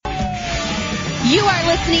You are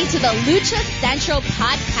listening to the Lucha Central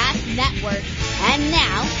Podcast Network. And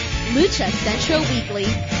now, Lucha Central Weekly.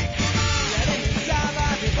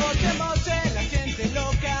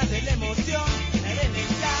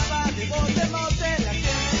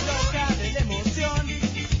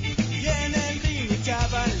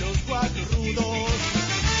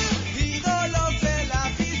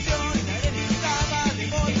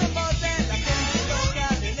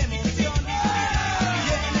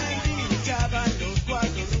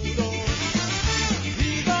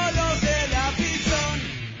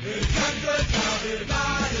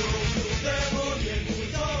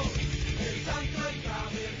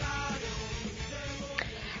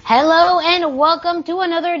 Hello and welcome to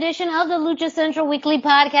another edition of the Lucha Central Weekly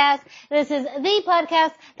Podcast. This is the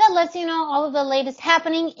podcast that lets you know all of the latest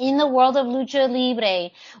happening in the world of Lucha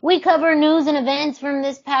Libre. We cover news and events from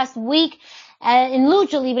this past week in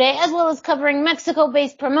Lucha Libre, as well as covering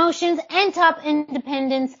Mexico-based promotions and top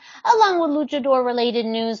independents, along with luchador-related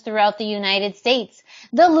news throughout the United States.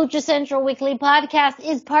 The Lucha Central Weekly Podcast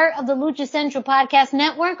is part of the Lucha Central Podcast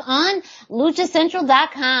Network on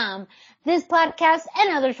luchacentral.com. This podcast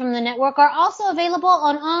and others from the network are also available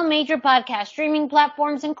on all major podcast streaming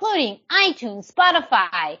platforms, including iTunes,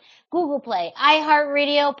 Spotify, Google Play,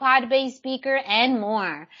 iHeartRadio, Podbase Speaker, and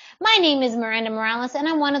more. My name is Miranda Morales, and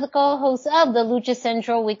I'm one of the co-hosts of the Lucha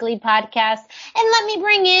Central Weekly Podcast. And let me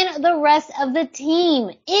bring in the rest of the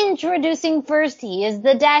team. Introducing first, he is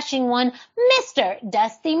the dashing one, Mr.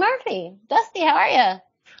 Dusty Murphy. Dusty, how are you?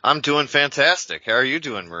 I'm doing fantastic. How are you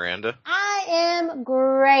doing, Miranda? I am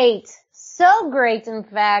great. So great, in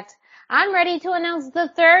fact. I'm ready to announce the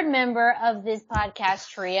third member of this podcast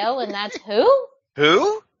trio, and that's who?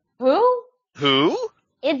 Who?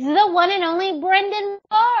 It's the one and only Brendan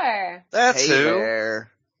Barr. That's hey who.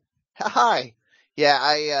 There. Hi. Yeah,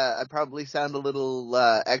 I probably sound a little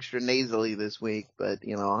extra nasally this week, but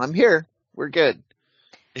I'm here. We're good.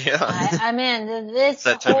 Yeah. I mean, this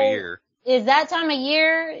that time of year. Is that time of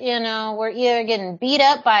year, we're either getting beat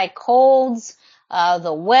up by colds,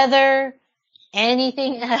 the weather,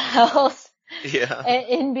 anything else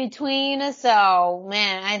in between. So,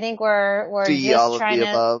 man, I think we're just all trying of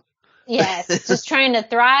the above. Yes, just trying to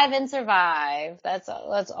thrive and survive. That's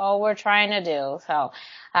all we're trying to do. So,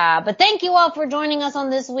 but thank you all for joining us on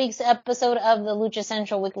this week's episode of the Lucha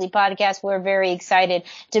Central Weekly Podcast. We're very excited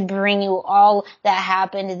to bring you all that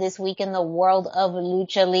happened this week in the world of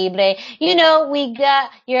Lucha Libre. We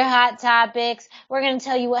got your hot topics. We're going to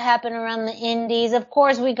tell you what happened around the indies. Of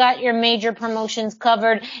course, we got your major promotions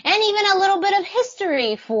covered and even a little bit of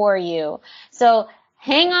history for you. So,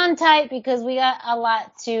 hang on tight because we got a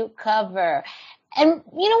lot to cover. And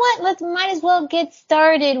you know what? Might as well get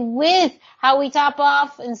started with how we top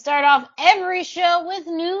off and start off every show with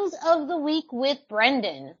news of the week with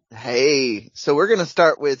Brendan. Hey, so we're going to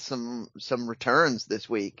start with some returns this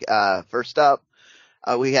week. First up,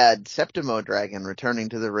 we had Septimo Dragon returning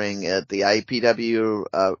to the ring at the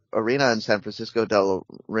IPW arena in San Francisco del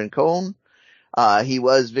Rincon. He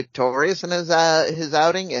was victorious in his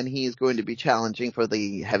outing, and he's going to be challenging for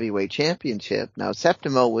the heavyweight championship. Now,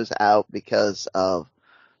 Septimo was out because of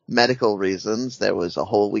medical reasons.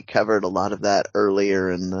 We covered a lot of that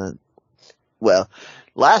earlier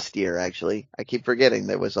last year, actually. I keep forgetting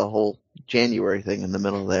there was a whole January thing in the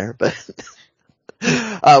middle there, but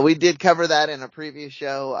we did cover that in a previous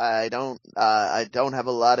show. I don't have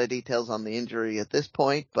a lot of details on the injury at this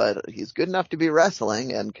point, but he's good enough to be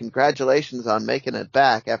wrestling, and congratulations on making it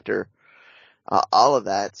back after all of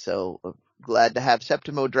that. So glad to have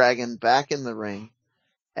Septimo Dragon back in the ring,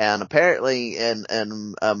 and apparently in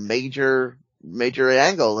a major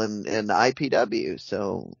angle in IPW.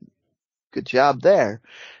 So good job there.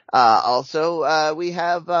 Also, we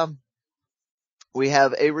have a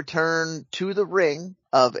return to the ring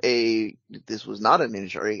this was not an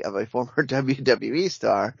injury, of a former WWE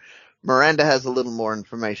star. Miranda has a little more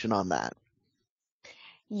information on that.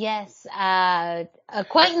 Yes,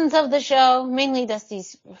 acquaintance of the show, mainly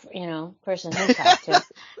Dusty's, person who talked to,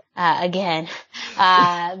 again.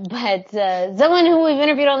 But someone who we've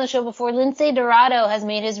interviewed on the show before, Lince Dorado, has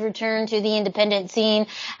made his return to the independent scene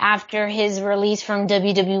after his release from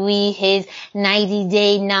WWE. His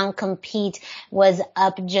 90-day non-compete was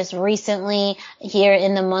up just recently here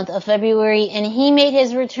in the month of February, and he made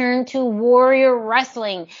his return to Warrior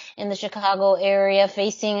Wrestling in the Chicago area,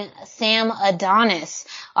 facing Sam Adonis,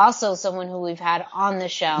 also someone who we've had on the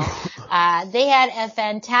show. They had a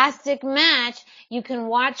fantastic match. You can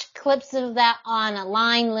watch clips of that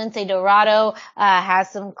online. Lince Dorado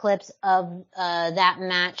has some clips of that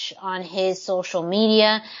match on his social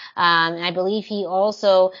media. And I believe he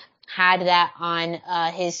also had that on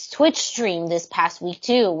his Twitch stream this past week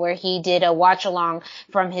too, where he did a watch along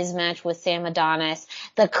from his match with Sam Adonis.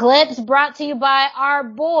 The clips brought to you by our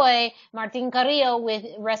boy Martin Carrillo with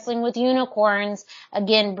Wrestling with Unicorns,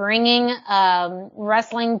 again bringing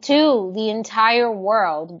wrestling to the entire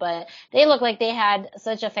world. But they look like they had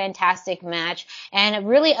such a fantastic match, and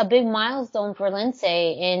really a big milestone for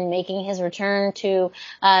Lindsay in making his return to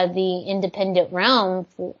the independent realm,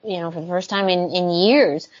 for the first time in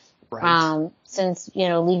years. Right. Since,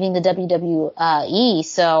 leaving the WWE.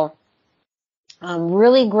 So,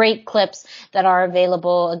 really great clips that are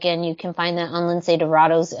available. Again, you can find that on Lindsay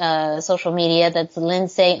Dorado's, social media. That's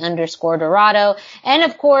Lindsay_Dorado. And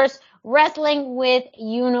of course, Wrestling with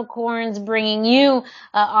Unicorns, bringing you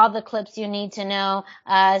all the clips you need to know.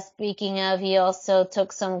 Speaking of, he also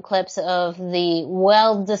took some clips of the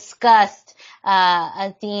well-discussed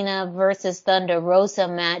Athena versus Thunder Rosa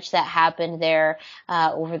match that happened there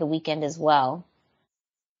over the weekend as well.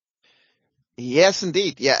 Yes,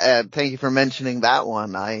 indeed. Yeah, thank you for mentioning that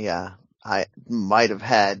one. I might have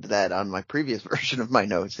had that on my previous version of my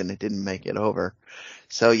notes and it didn't make it over.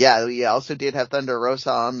 So yeah, we also did have Thunder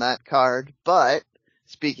Rosa on that card, but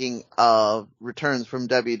speaking of returns from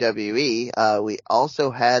WWE, we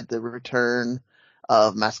also had the return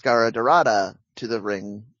of Mascara Dorada to the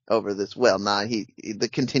ring over this, the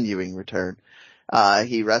continuing return.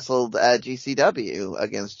 He wrestled at GCW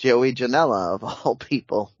against Joey Janela of all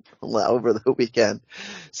people over the weekend.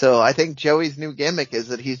 So I think Joey's new gimmick is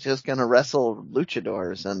that he's just gonna wrestle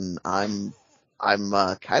luchadors, and I'm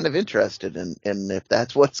kind of interested in if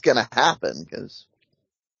that's what's gonna happen, because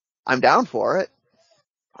I'm down for it.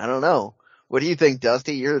 I don't know. What do you think,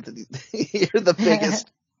 Dusty? You're the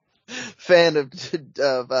biggest fan of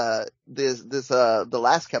the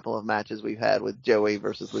last couple of matches we've had with Joey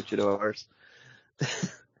versus luchadors.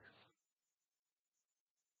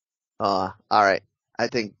 All right. I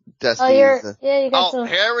think Dusty is you got some.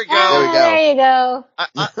 Here we go. There you go.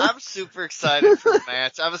 I'm super excited for the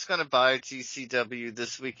match. I was going to buy GCW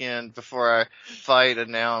this weekend before our fight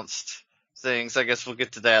announced things. I guess we'll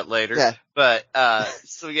get to that later. Yeah. But, I'm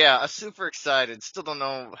super excited. Still don't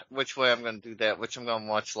know which way I'm going to do that, which I'm going to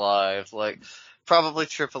watch live. Like, probably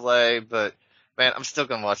AAA, but man, I'm still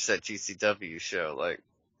going to watch that GCW show. Like,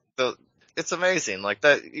 it's amazing. Like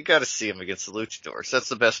that, you got to see him against the luchadors. That's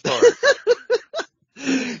the best part.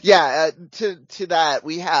 Yeah, to that,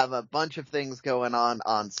 we have a bunch of things going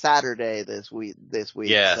on Saturday this week.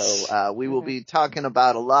 Yes. So, we will be talking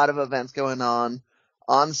about a lot of events going on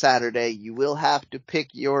Saturday. You will have to pick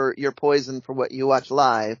your poison for what you watch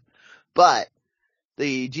live, but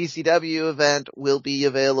the GCW event will be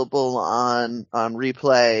available on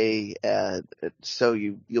replay, so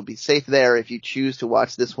you'll be safe there if you choose to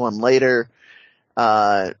watch this one later.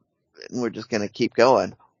 We're just gonna keep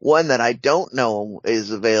going. One that I don't know is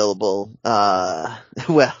available,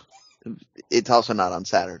 it's also not on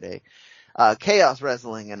Saturday. Chaos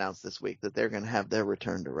Wrestling announced this week that they're gonna have their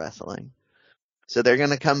return to wrestling. So they're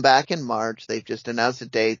gonna come back in March. They've just announced a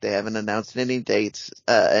date. They haven't announced any dates,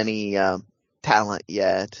 talent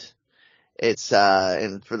yet. It's,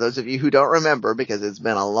 and for those of you who don't remember, because it's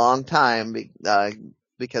been a long time,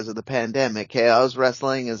 because of the pandemic, Chaos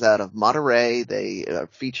Wrestling is out of Monterey. They are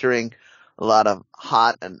featuring a lot of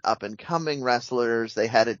hot and up and coming wrestlers. They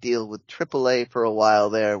had a deal with AAA for a while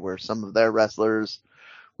there where some of their wrestlers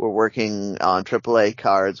were working on AAA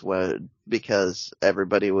cards because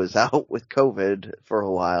everybody was out with COVID for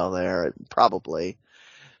a while there, probably.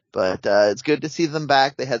 But it's good to see them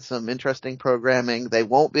back. They had some interesting programming. They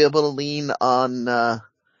won't be able to lean on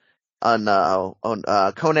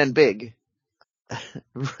Conan Big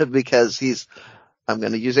because he's, I'm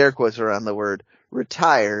going to use air quotes around the word,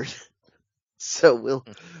 retired. So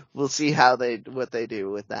we'll see what they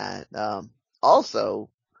do with that. Also,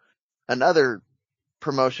 another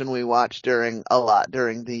promotion we watched during the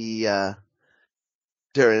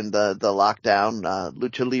lockdown,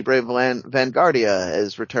 Lucha Libre Vanguardia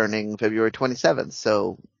is returning February 27th.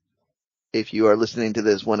 So if you are listening to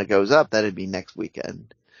this when it goes up, that'd be next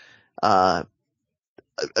weekend.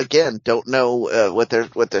 Again, don't know what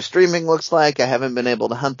their streaming looks like. I haven't been able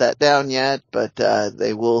to hunt that down yet, but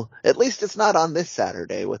they will. At least it's not on this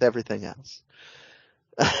Saturday with everything else.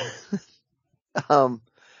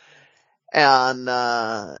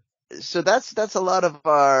 So that's a lot of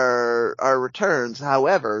our returns.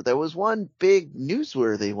 However, there was one big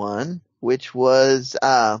newsworthy one, which was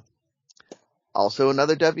also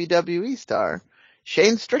another WWE star.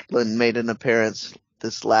 Shane Strickland made an appearance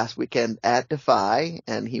this last weekend at Defy,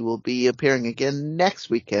 and he will be appearing again next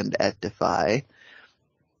weekend at Defy.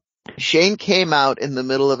 Shane came out in the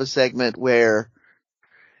middle of a segment where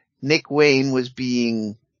Nick Wayne was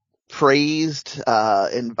being praised,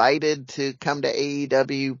 invited to come to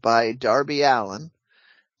AEW by Darby Allin.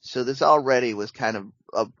 So this already was kind of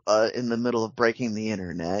in the middle of breaking the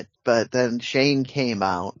internet. But then Shane came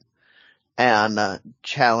out and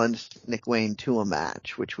challenged Nick Wayne to a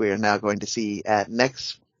match, which we are now going to see at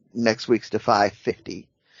next week's Defy 50.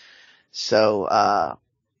 So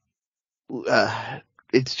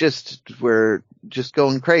it's just, we're just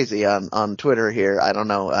going crazy on Twitter here. I don't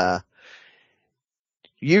know.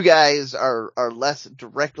 You guys are less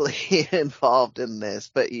directly involved in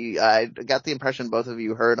this, but I got the impression both of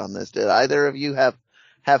you heard on this. Did either of you have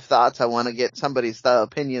thoughts? I want to get somebody's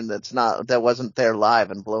opinion that wasn't there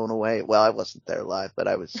live and blown away. Well, I wasn't there live, but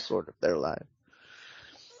I was sort of there live.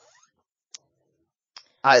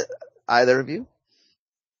 Either of you?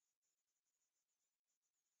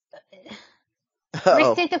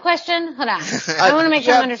 Restate the question. Hold on. I want to make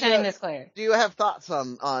sure I'm understanding this clear. Do you have thoughts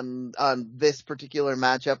on this particular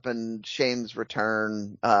matchup and Shane's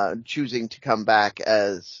return, choosing to come back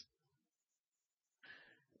as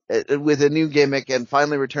with a new gimmick and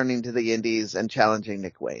finally returning to the Indies and challenging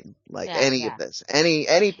Nick Wayne? Of this,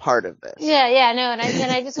 any part of this? Yeah, no, and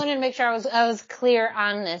I just wanted to make sure I was clear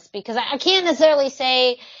on this, because I can't necessarily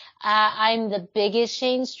say I'm the biggest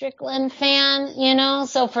Shane Strickland fan,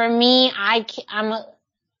 so for me, I'm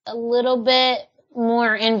a little bit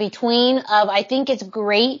more in between of, I think it's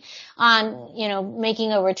great on,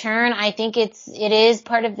 making a return. I think it is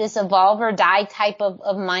part of this evolve or die type of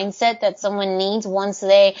mindset that someone needs once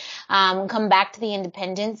they, come back to the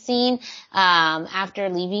independent scene, after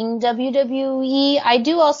leaving WWE. I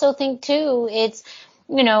do also think too, it's,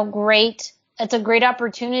 great. It's a great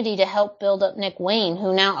opportunity to help build up Nick Wayne,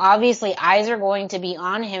 who now obviously eyes are going to be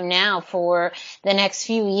on him now for the next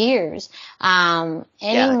few years.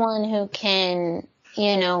 Anyone who can,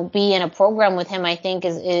 be in a program with him, I think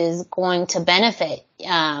is going to benefit,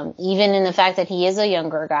 even in the fact that he is a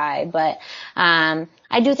younger guy. But,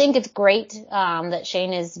 I do think it's great, that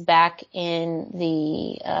Shane is back in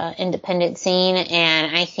the, independent scene.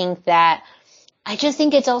 And I just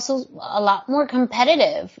think it's also a lot more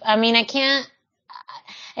competitive. I mean,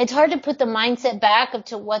 it's hard to put the mindset back up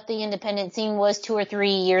to what the independent scene was 2 or 3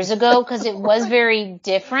 years ago, because it was very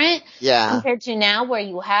different compared to now, where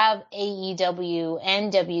you have AEW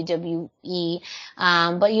and WWE.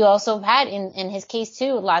 But you also had, in his case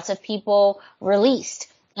too, lots of people released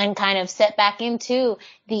and kind of set back into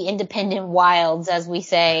the independent wilds, as we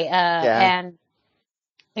say. And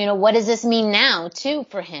what does this mean now too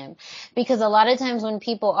for him? Because a lot of times when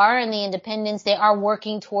people are in the independents, they are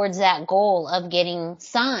working towards that goal of getting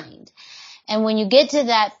signed. And when you get to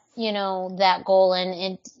that, that goal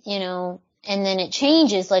and then it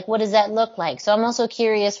changes, like, what does that look like? So I'm also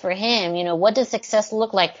curious for him, what does success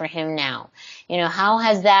look like for him now? How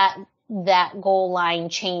has that goal line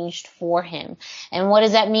changed for him? And what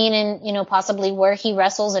does that mean in, possibly where he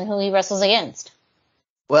wrestles and who he wrestles against?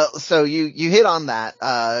 Well, so you hit on that,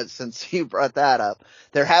 since you brought that up.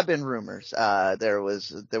 There have been rumors. There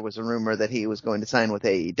was a rumor that he was going to sign with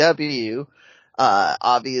AEW.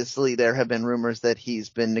 Obviously there have been rumors that he's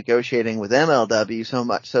been negotiating with MLW, so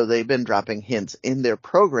much so they've been dropping hints in their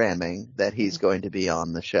programming that he's going to be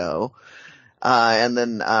on the show. And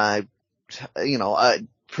then,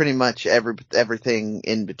 pretty much everything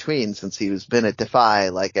in between, since he's been at Defy,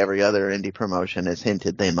 like every other indie promotion, has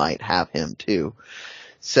hinted they might have him too.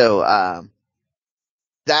 So,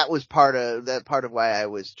 that was part of why I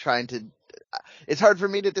was trying to, it's hard for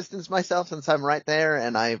me to distance myself since I'm right there,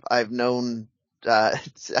 and I've known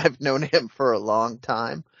him for a long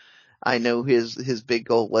time. I know his big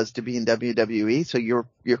goal was to be in WWE, so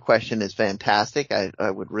your question is fantastic.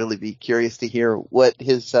 I would really be curious to hear what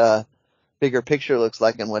his, bigger picture looks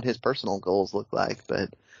like and what his personal goals look like, but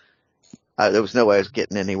there was no way I was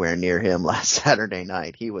getting anywhere near him last Saturday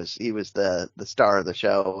night. He was the star of the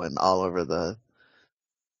show and all over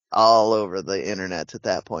the internet at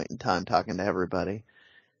that point in time, talking to everybody.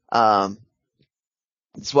 That's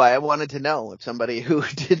why I wanted to know if somebody who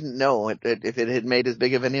didn't know if it had made as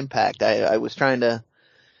big of an impact. I was trying to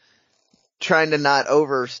not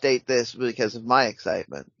overstate this because of my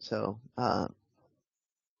excitement. So,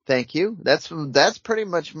 thank you. That's pretty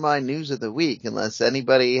much my news of the week, unless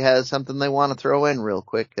anybody has something they want to throw in real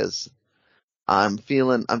quick, cause I'm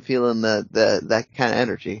feeling that kind of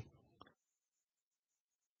energy.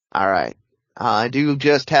 All right. I do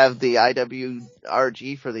just have the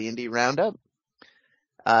IWRG for the Indie Roundup.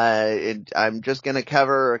 I'm just going to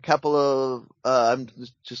cover a couple of, a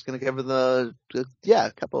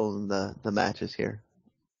couple of the matches here.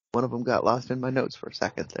 One of them got lost in my notes for a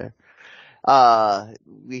second there.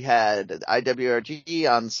 We had IWRG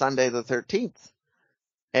on Sunday the 13th,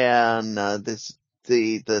 and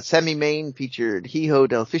the semi-main featured Hijo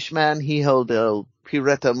del Fishman, Hijo del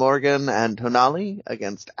Pirata Morgan, and Tonali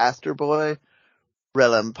against Astro Boy,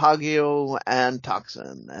 Relampagueo, and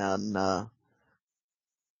Toxin. And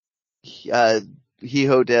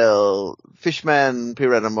Hijo del Fishman,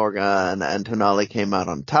 Pirata Morgan, and Tonali came out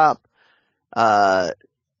on top.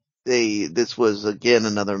 This was again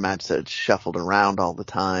another match that shuffled around all the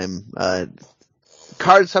time.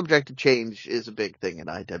 Card subject to change is a big thing in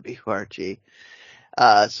IWRG.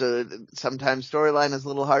 So sometimes storyline is a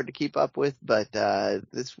little hard to keep up with, but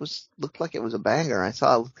this looked like it was a banger. I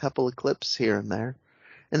saw a couple of clips here and there.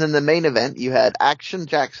 And then the main event, you had Acción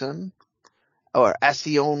Jackson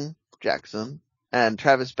and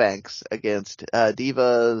Travis Banks against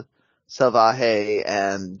Diva Salvaje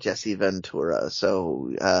and Jesse Ventura.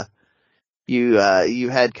 So you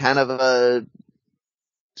had kind of a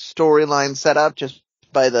storyline set up just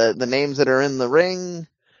by the names that are in the ring.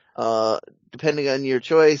 Depending on your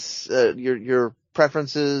choice, your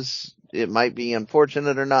preferences, it might be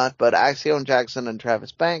unfortunate or not, but Acción Jackson and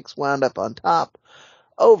Travis Banks wound up on top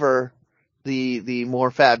over the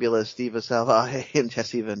more fabulous Diva Salvaje and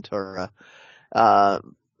Jesse Ventura. I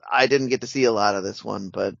didn't get to see a lot of this one,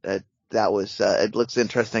 but that was it looks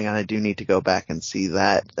interesting, and I do need to go back and see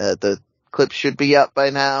that. The clip should be up by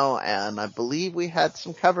now, and I believe we had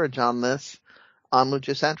some coverage on this on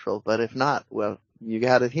Lucha Central, but if not, well, you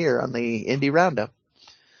got it here on the Indie Roundup.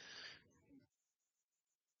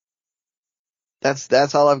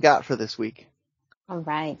 That's all I've got for this week. All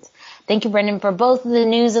right. Thank you, Brendan, for both the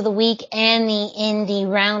news of the week and the Indie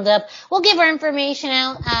Roundup. We'll give our information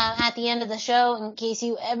out at the end of the show in case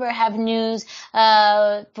you ever have news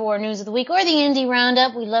for News of the Week or the Indie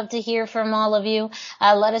Roundup. We'd love to hear from all of you.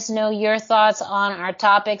 Let us know your thoughts on our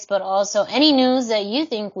topics, but also any news that you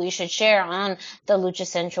think we should share on the Lucha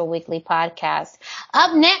Central Weekly Podcast.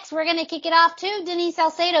 Up next, we're going to kick it off to Denise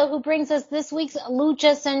Salcedo, who brings us this week's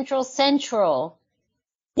Lucha Central.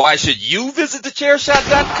 Why should you visit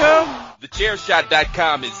thechairshot.com?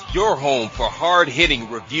 Thechairshot.com is your home for hard-hitting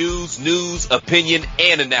reviews, news, opinion,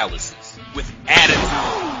 and analysis with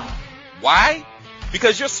attitude. Why?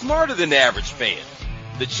 Because you're smarter than the average fan.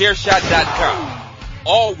 Thechairshot.com.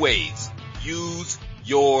 Always use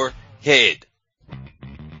your head.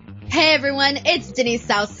 Hey everyone, it's Denise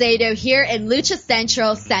Salcedo here in Lucha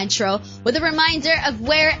Central with a reminder of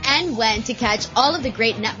where and when to catch all of the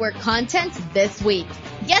great network content this week.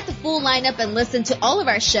 Get the full lineup and listen to all of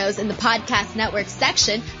our shows in the podcast network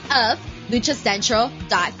section of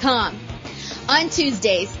luchacentral.com. On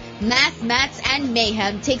Tuesdays, Mass Mats and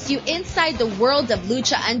Mayhem takes you inside the world of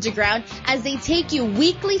Lucha Underground as they take you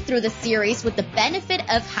weekly through the series with the benefit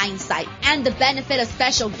of hindsight and the benefit of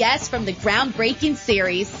special guests from the groundbreaking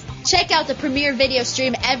series. Check out the premiere video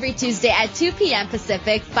stream every Tuesday at 2 p.m.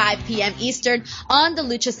 Pacific, 5 p.m. Eastern on the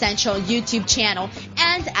Lucha Central YouTube channel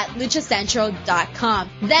and at luchacentral.com.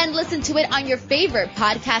 Then listen to it on your favorite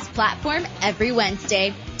podcast platform every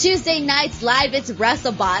Wednesday. Tuesday nights live, it's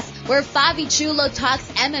Wrestle Boss, where Fabi Chulo talks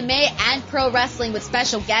MMA and pro wrestling with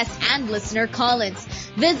special guests and listener call-ins.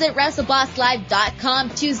 Visit WrestleBossLive.com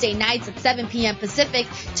Tuesday nights at 7 p.m. Pacific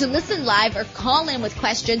to listen live or call in with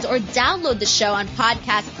questions or download the show on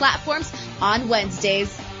podcast platforms on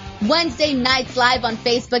Wednesdays. Wednesday nights live on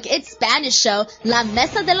Facebook, it's Spanish show La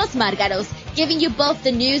Mesa de los Márgaros, giving you both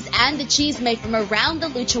the news and the cheese made from around the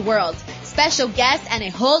lucha world. Special guests and a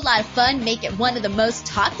whole lot of fun make it one of the most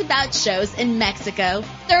talked about shows in Mexico.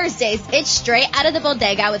 Thursdays, it's Straight Out of the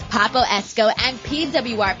Bodega with Papo Esco and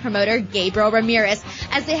PWR promoter Gabriel Ramirez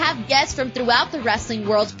as they have guests from throughout the wrestling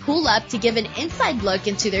world pull up to give an inside look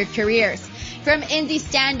into their careers. From indie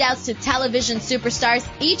standouts to television superstars,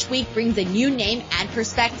 each week brings a new name and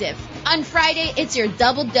perspective. On Friday, it's your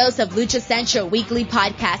double dose of Lucha Central Weekly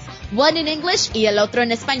Podcast, one in English y el otro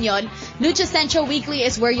en español. Lucha Central Weekly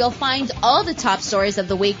is where you'll find all the top stories of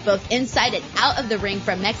the week, both inside and out of the ring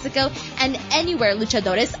from Mexico and anywhere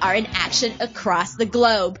luchadores are in action across the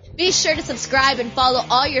globe. Be sure to subscribe and follow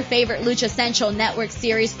all your favorite Lucha Central Network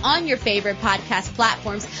series on your favorite podcast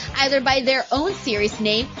platforms, either by their own series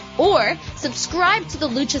name or subscribe to the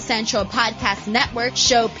Lucha Central Podcast Network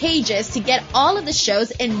show pages to get all of the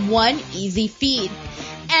shows in one easy feed.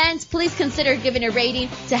 And please consider giving a rating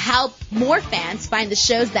to help more fans find the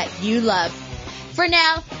shows that you love. For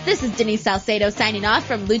now, this is Denise Salcedo signing off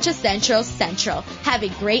from Lucha Central. Have a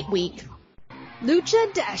great week.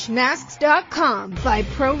 Lucha-Masks.com by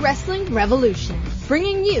Pro Wrestling Revolution,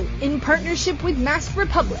 bringing you, in partnership with Mask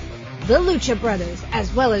Republic, the Lucha Brothers,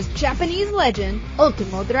 as well as Japanese legend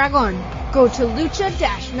Ultimo Dragon. Go to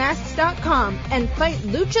lucha-masks.com and fight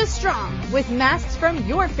Lucha Strong with masks from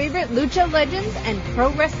your favorite lucha legends and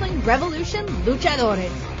Pro Wrestling Revolution luchadores.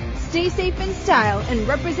 Stay safe in style and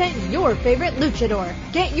represent your favorite luchador.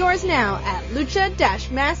 Get yours now at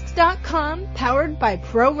lucha-masks.com, powered by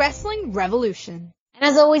Pro Wrestling Revolution. And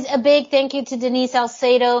as always, a big thank you to Denise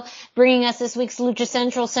Salcedo bringing us this week's Lucha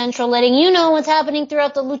Central, letting you know what's happening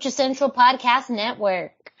throughout the Lucha Central podcast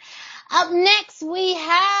network. Up next, we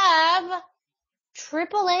have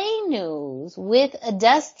AAA news with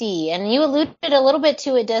Dusty. And you alluded a little bit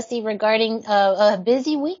to it, Dusty, regarding a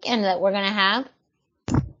busy weekend that we're going to have.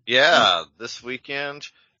 Yeah, this weekend,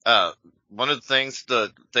 one of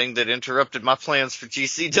the thing that interrupted my plans for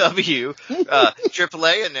GCW,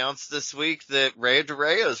 AAA announced this week that Rey de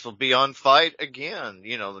Reyes will be on Fight again.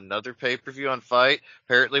 You know, another pay-per-view on Fight.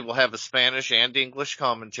 Apparently we'll have a Spanish and English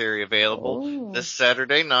commentary available this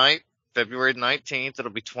Saturday night, February 19th.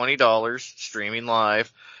 It'll be $20, streaming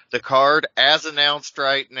live. The card, as announced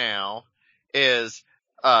right now, is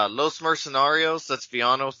Los Mercenarios, that's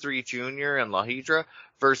Villano 3 Jr. and La Hydra,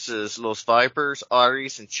 versus Los Vipers,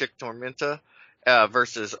 Aries, and Chick Tormenta,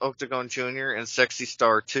 versus Octagon Jr. and Sexy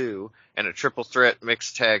Star 2, and a triple threat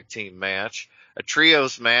mixed tag team match. A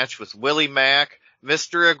trios match with Willie Mack,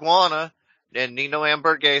 Mr. Iguana, and Nino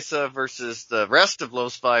Hamburguesa versus the rest of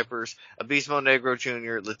Los Vipers, Abismo Negro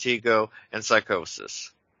Jr., Latigo, and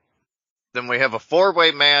Psychosis. Then we have a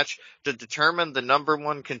four-way match to determine the number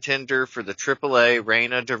one contender for the AAA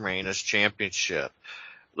Reina de Reinas Championship.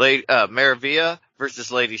 Maravilla versus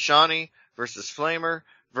Lady Shani versus Flamer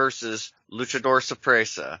versus Luchador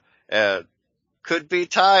Sorpresa. Could be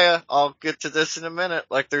Taya. I'll get to this in a minute.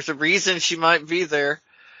 Like, there's a reason she might be there.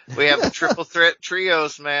 We have a triple threat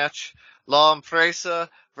trios match. La Empresa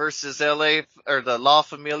versus the La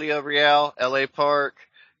Familia Real, LA Park.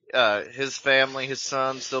 His family, his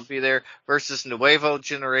sons, they'll be there, versus Nuevo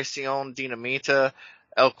Generacion Dinamita,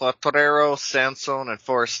 El Cuatrero, Sansón, and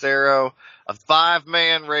Forastero. A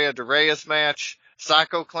 5-man Rey de Reyes match,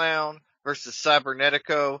 Psycho Clown versus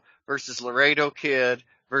Cybernetico versus Laredo Kid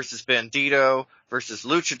versus Bandito versus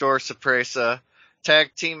Luchador Sorpresa.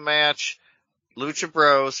 Tag team match, Lucha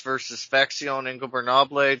Bros versus Facción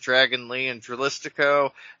Ingobernable, Dragon Lee, and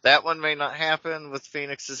Drilistico. That one may not happen with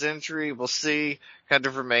Phoenix's injury. We'll see. Kind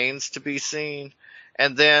of remains to be seen.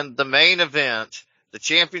 And then the main event, the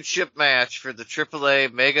championship match for the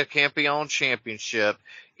AAA Mega Campeon Championship.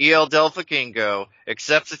 El Del Vikingo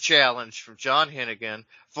accepts a challenge from John Hennigan,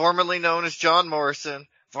 formerly known as John Morrison,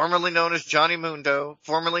 formerly known as Johnny Mundo,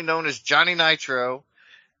 formerly known as Johnny Nitro.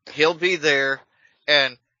 He'll be there,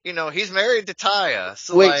 and you know, he's married to Taya.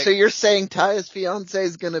 So wait, so you're saying Taya's fiance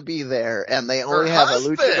is going to be there, and they only have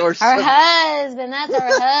husband. a luchador? Our husband, that's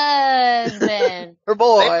our husband. Her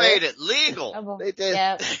boy. They made it legal. Oh, They did.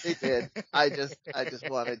 Yep. They did. I just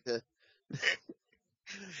wanted to.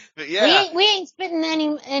 But yeah. We ain't spitting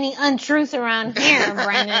any untruth around here,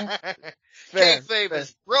 Brendan. Kayfabe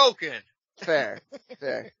is broken. Fair.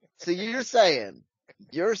 So you're saying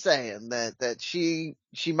that she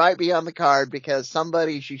might be on the card because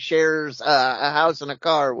somebody she shares a house and a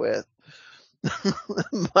car with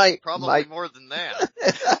might more than that.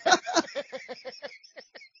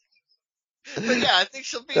 But yeah, I think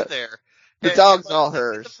she'll be there. The dog's all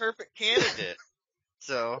hers. The perfect candidate.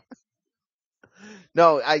 So.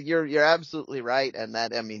 No, you're absolutely right, and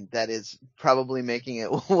that is probably making it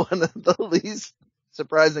one of the least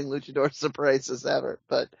surprising luchador surprises ever.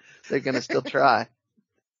 But they're gonna still try.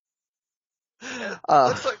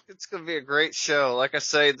 Looks like it's going to be a great show. Like I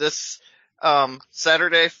say, this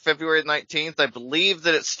Saturday, February 19th, I believe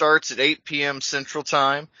that it starts at 8 p.m. Central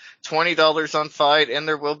Time, $20 on Fight, and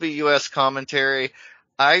there will be U.S. commentary.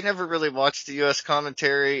 I never really watched the U.S.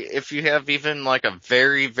 commentary. If you have even like a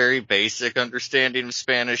very, very basic understanding of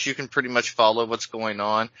Spanish, you can pretty much follow what's going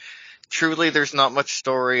on. Truly, there's not much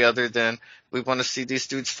story other than we want to see these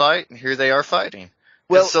dudes fight, and here they are fighting.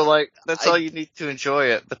 Well, and so that's all you need to enjoy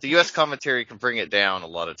it. But the U.S. commentary can bring it down a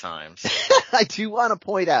lot of times. I do want to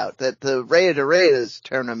point out that the Rey de Reyes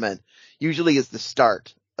tournament usually is the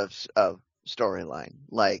start of storyline.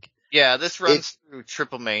 Yeah, this runs through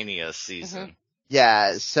Triple Mania season. Mm-hmm.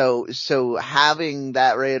 Yeah, so having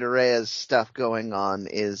that Rey de Reyes stuff going on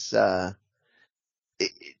is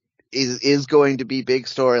going to be big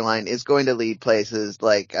storyline, is going to lead places.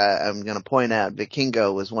 I'm going to point out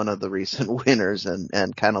Vikingo was one of the recent winners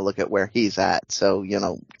and kind of look at where he's at. So,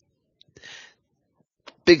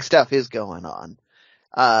 big stuff is going on.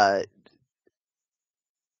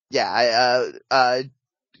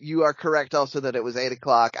 You are correct also that it was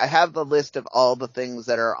 8:00. I have the list of all the things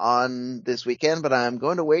that are on this weekend, but I'm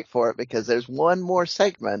going to wait for it because there's one more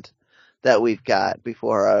segment that we've got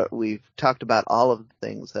before we've talked about all of the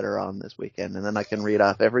things that are on this weekend, and then I can read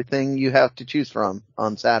off everything you have to choose from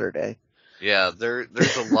on Saturday. Yeah,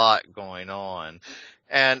 there's a lot going on.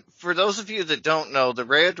 And for those of you that don't know, the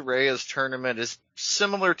Rhea de Reyes tournament is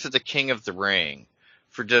similar to the King of the Ring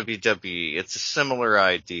for WWE. It's a similar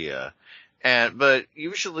idea. But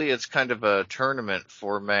usually it's kind of a tournament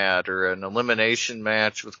format or an elimination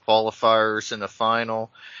match with qualifiers and a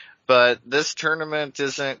final. But this tournament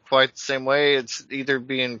isn't quite the same way. It's either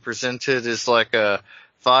being presented as like a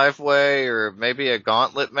 5-way or maybe a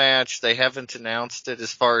gauntlet match. They haven't announced it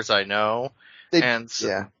as far as I know.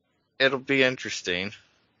 It'll be interesting.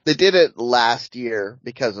 They did it last year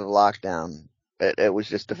because of lockdown. It was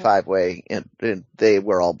just a 5-way, and they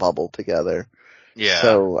were all bubbled together. Yeah.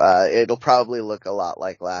 So it'll probably look a lot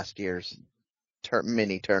like last year's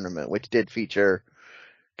mini tournament, which did feature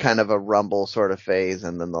kind of a rumble sort of phase,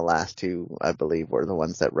 and then the last two, I believe, were the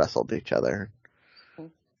ones that wrestled each other.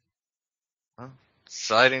 Well,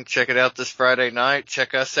 exciting. Check it out this Friday night.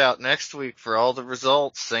 Check us out next week for all the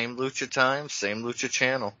results. Same Lucha time, same Lucha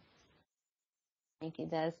channel. Thank you,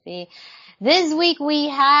 Dusty. This week we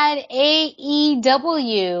had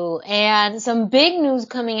AEW and some big news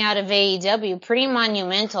coming out of AEW, pretty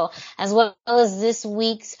monumental, as well as this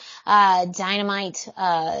week's Dynamite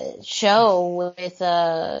show with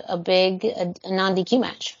a big non-DQ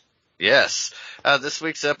match. Yes. This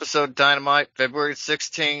week's episode, Dynamite, February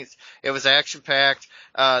 16th. It was action-packed.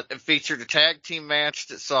 It featured a tag team match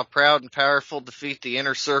that saw Proud and Powerful defeat the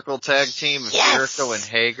Inner Circle tag team of Jericho and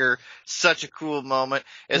Hager. Such a cool moment.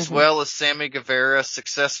 As well as Sammy Guevara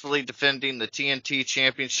successfully defending the TNT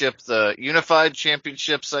Championship, the Unified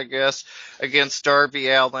Championships, I guess, against Darby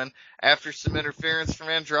Allin after some interference from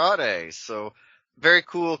Andrade. So, very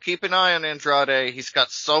cool. Keep an eye on Andrade. He's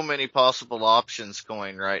got so many possible options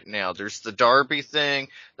going right now. There's the Darby thing,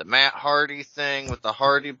 the Matt Hardy thing with the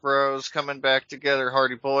Hardy Bros coming back together,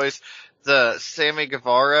 Hardy Boys, the Sammy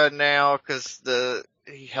Guevara now because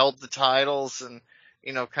he held the titles and,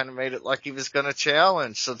 kind of made it like he was going to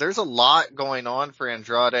challenge. So there's a lot going on for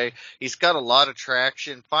Andrade. He's got a lot of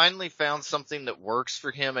traction, finally found something that works for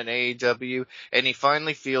him in AEW, and he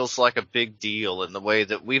finally feels like a big deal in the way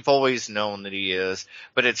that we've always known that he is,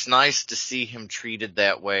 but it's nice to see him treated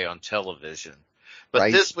that way on television.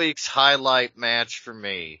 But This week's highlight match for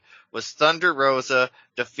me was Thunder Rosa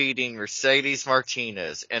defeating Mercedes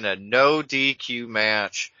Martinez in a no DQ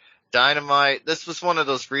match. Dynamite. This was one of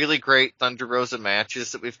those really great Thunder Rosa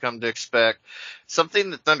matches that we've come to expect.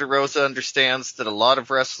 Something that Thunder Rosa understands that a lot of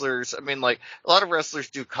wrestlers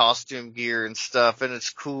do costume gear and stuff, and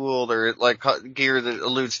it's cool, or like gear that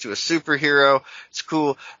alludes to a superhero. It's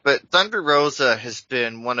cool. But Thunder Rosa has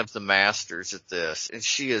been one of the masters at this, and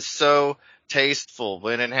she is so tasteful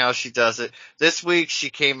when and how she does it. This week she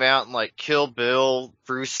came out in like Kill Bill,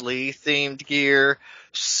 Bruce Lee themed gear.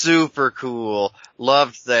 Super cool.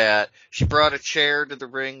 Loved that. She brought a chair to the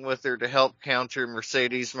ring with her to help counter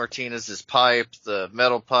Mercedes Martinez's pipe, the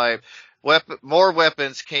metal pipe. More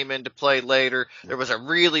weapons came into play later. There was a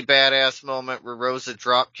really badass moment where Rosa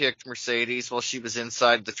drop kicked Mercedes while she was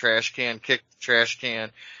inside the trash can, kicked the trash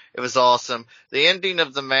can. It was awesome. The ending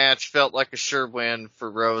of the match felt like a sure win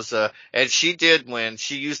for Rosa, and she did win.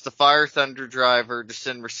 She used the Fire Thunder driver to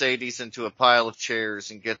send Mercedes into a pile of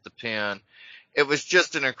chairs and get the pin. It was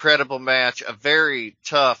just an incredible match, a very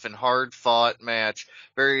tough and hard-fought match,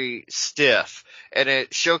 very stiff, and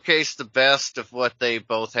it showcased the best of what they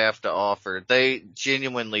both have to offer. They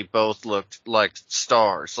genuinely both looked like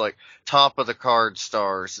stars, like top-of-the-card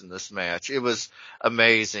stars in this match. It was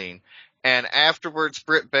amazing. And afterwards,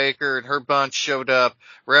 Britt Baker and her bunch showed up.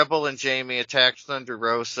 Rebel and Jamie attacked Thunder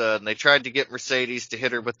Rosa, and they tried to get Mercedes to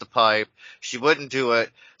hit her with the pipe. She wouldn't do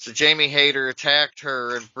it, so Jamie Hayter attacked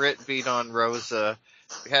her, and Britt beat on Rosa.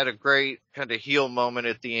 We had a great kind of heel moment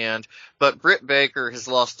at the end, but Britt Baker has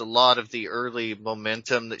lost a lot of the early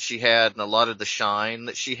momentum that she had and a lot of the shine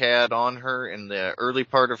that she had on her in the early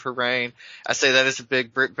part of her reign. I say that as a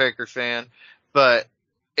big Britt Baker fan, but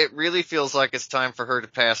it really feels like it's time for her to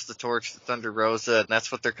pass the torch to Thunder Rosa, and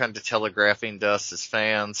that's what they're kind of telegraphing to us as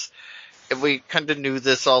fans. And we kind of knew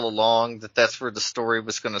this all along, that that's where the story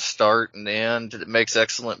was going to start and end. It makes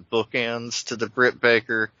excellent bookends to the Britt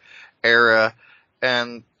Baker era,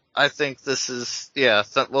 and I think this is,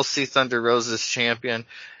 we'll see Thunder Rosa's champion.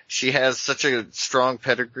 She has such a strong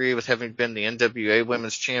pedigree with having been the NWA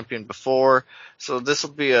Women's Champion before, so this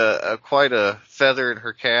will be quite a feather in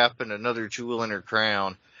her cap and another jewel in her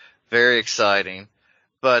crown. Very exciting.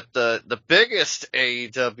 But the biggest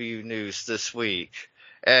AEW news this week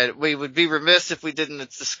and we would be remiss if we didn't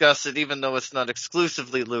discuss it, even though it's not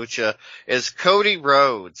exclusively Lucha, is Cody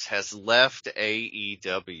Rhodes has left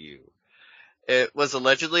AEW. It was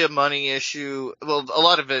allegedly a money issue. Well, a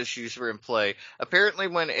lot of issues were in play. Apparently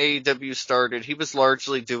when AEW started, he was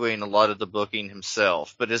largely doing a lot of the booking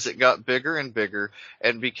himself. But as it got bigger and bigger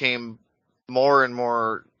and became more and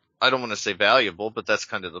more, I don't want to say valuable, but that's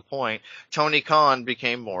kind of the point, Tony Khan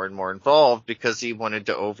became more and more involved because he wanted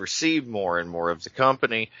to oversee more and more of the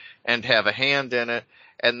company and have a hand in it.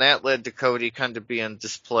 And that led to Cody kind of being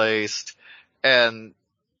displaced. And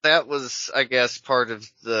that was, I guess, part of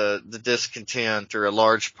the discontent, or a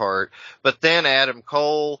large part. But then Adam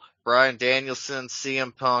Cole, Bryan Danielson,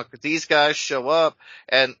 CM Punk, these guys show up,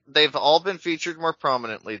 and they've all been featured more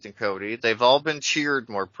prominently than Cody. They've all been cheered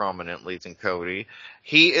more prominently than Cody.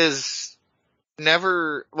 He is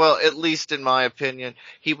never, well, at least in my opinion,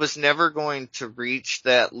 he was never going to reach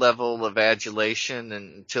that level of adulation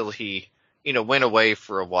until he, went away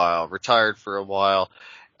for a while, retired for a while,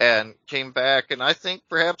 and came back. And I think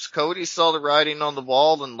perhaps Cody saw the writing on the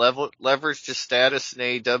wall and leveraged his status in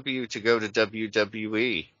AEW to go to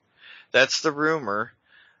WWE. That's the rumor.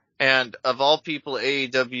 And of all people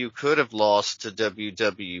AEW could have lost to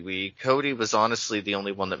WWE, Cody was honestly the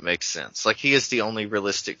only one that makes sense. Like, he is the only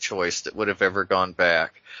realistic choice that would have ever gone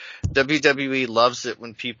back. WWE loves it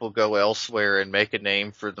when people go elsewhere and make a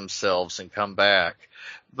name for themselves and come back.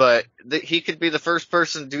 But he could be the first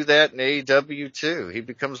person to do that in AEW too. He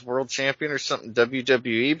becomes world champion or something.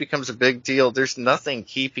 WWE becomes a big deal. There's nothing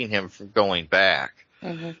keeping him from going back.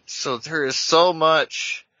 Mm-hmm. So there is so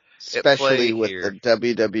much, especially with the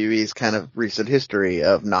WWE's kind of recent history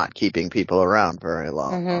of not keeping people around very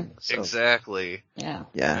long. Mm-hmm. So, exactly. Yeah.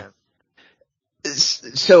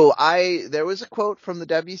 So there was a quote from the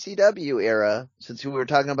WCW era, since we were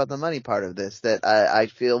talking about the money part of this, that I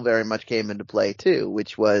feel very much came into play too,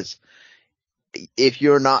 which was, if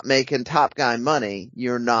you're not making top guy money,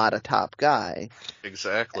 you're not a top guy.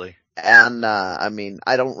 Exactly. And, I mean,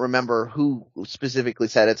 I don't remember who specifically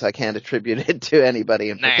said it, so I can't attribute it to anybody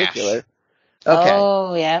in particular. Okay.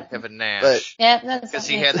 Oh, yeah. Kevin Nash. But, that's because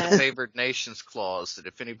he had the favored nations clause that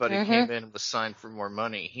if anybody came in and was signed for more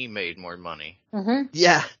money, he made more money. Mm-hmm.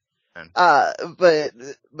 Yeah. But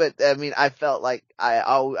I mean, I felt like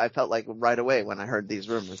right away when I heard these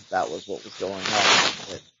rumors that was what was going on.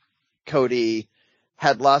 That Cody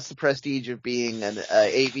had lost the prestige of being an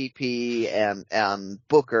AVP and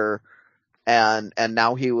booker, and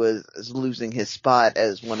now he was losing his spot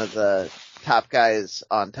as one of the top guys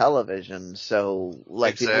on television. So,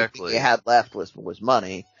 like, the only thing he had left was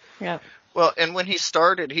money. Yeah. Well, and when he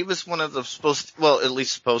started, he was one of the at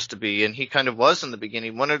least supposed to be, and he kind of was in the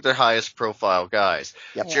beginning, one of their highest profile guys.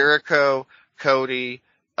 Yep. Jericho, Cody,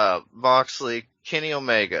 Moxley, Kenny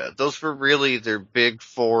Omega. Those were really their big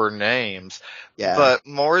four names. Yeah. But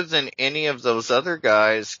more than any of those other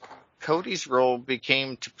guys, Cody's role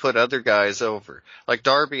became to put other guys over, like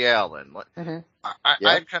Darby Allin. Mm-hmm.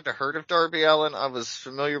 I'd kind of heard of Darby Allin. I was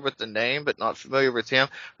familiar with the name, but not familiar with him.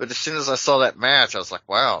 But as soon as I saw that match, I was like,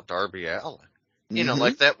 wow, Darby Allin. Mm-hmm.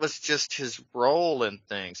 Like, that was just his role in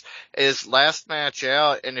things. His last match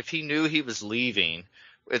out, and if he knew he was leaving,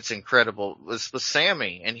 it's incredible, was with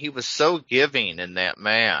Sammy, and he was so giving in that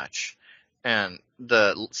match. And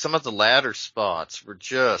some of the ladder spots were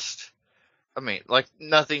just, I mean, like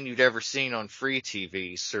nothing you'd ever seen on free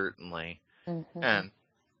TV, certainly. Mm-hmm. And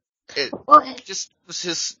it just was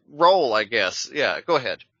his role, I guess. Yeah, go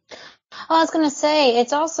ahead. I was going to say,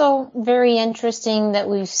 it's also very interesting that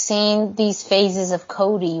we've seen these phases of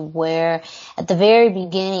Cody where at the very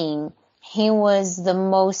beginning he was the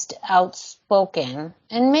most outspoken,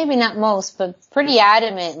 and maybe not most, but pretty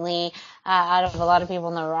adamantly out of a lot of people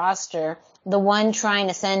in the roster, the one trying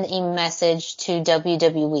to send a message to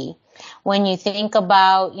WWE. When you think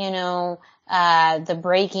about, the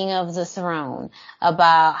breaking of the throne,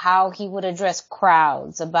 about how he would address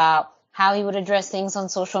crowds, about how he would address things on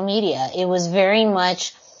social media, it was very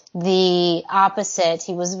much the opposite.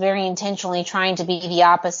 He was very intentionally trying to be the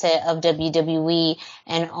opposite of WWE,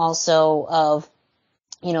 and also of,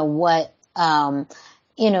 what,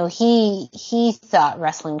 he thought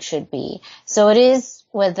wrestling should be. So it is,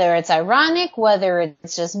 whether it's ironic, whether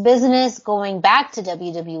it's just business, going back to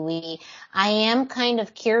WWE, I am kind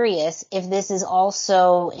of curious if this is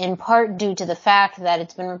also in part due to the fact that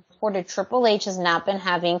it's been reported Triple H has not been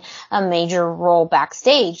having a major role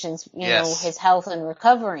backstage since, his health and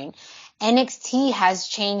recovering. NXT has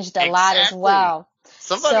changed a lot as well.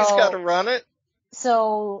 Somebody's got to run it.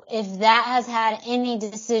 So if that has had any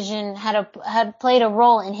decision, had played a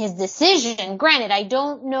role in his decision, granted, I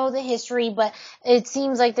don't know the history, but it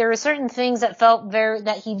seems like there were certain things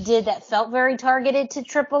that he did that felt very targeted to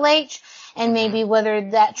Triple H, and maybe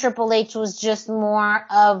whether that Triple H was just more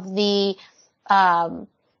of the,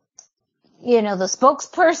 the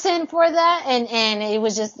spokesperson for that, and it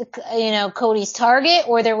was just, Cody's target,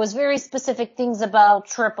 or there was very specific things about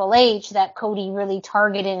Triple H that Cody really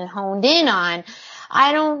targeted and honed in on.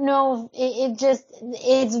 I don't know.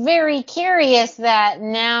 It's very curious that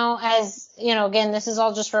now, as, again, this is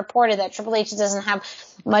all just reported, that Triple H doesn't have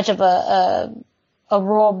much of a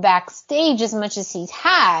role backstage as much as he's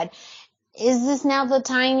had. Is this now the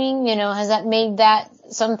timing? Has that made that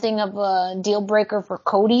something of a deal breaker for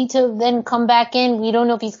Cody to then come back in? We don't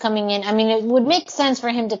know if he's coming in. I mean, it would make sense for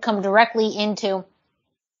him to come directly into,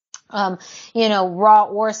 Raw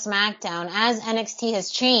or SmackDown. As NXT has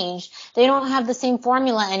changed, they don't have the same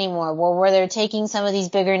formula anymore where they're taking some of these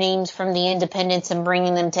bigger names from the independents and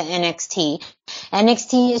bringing them to NXT.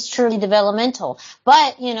 NXT is truly developmental.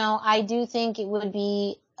 But, I do think it would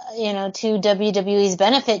be, to WWE's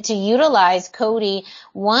benefit to utilize Cody,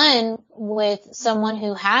 one, with someone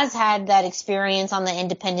who has had that experience on the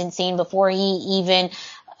independent scene before he even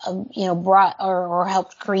brought or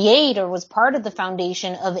helped create or was part of the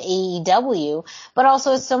foundation of AEW, but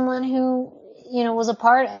also as someone who, was a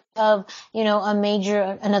part of,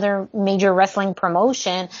 another major wrestling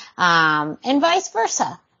promotion, and vice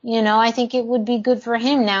versa. I think it would be good for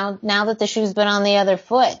him now that the shoe's been on the other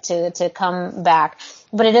foot to come back.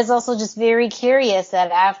 But it is also just very curious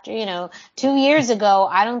that after, 2 years ago,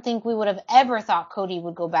 I don't think we would have ever thought Cody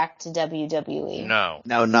would go back to WWE. No,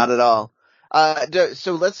 not at all.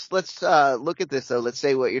 So let's look at this though. Let's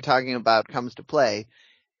say what you're talking about comes to play.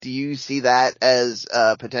 Do you see that as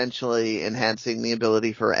potentially enhancing the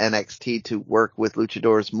ability for NXT to work with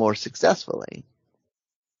luchadors more successfully?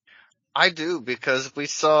 I do, because we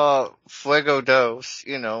saw Fuego Dos,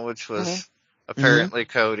 which was apparently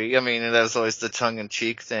Cody. I mean, that was always the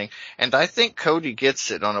tongue-in-cheek thing. And I think Cody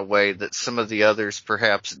gets it on a way that some of the others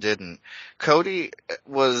perhaps didn't. Cody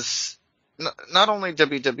was not only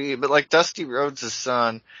WWE, but like Dusty Rhodes'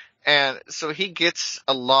 son. And so he gets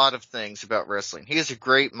a lot of things about wrestling. He has a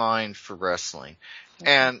great mind for wrestling.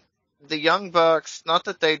 And the Young Bucks, not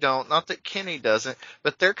that they don't, not that Kenny doesn't,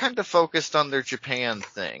 but they're kind of focused on their Japan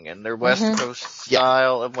thing and their West Coast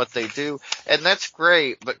style and what they do. And that's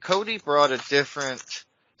great, but Cody brought a different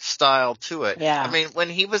style to it. Yeah. I mean, when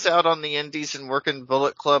he was out on the indies and working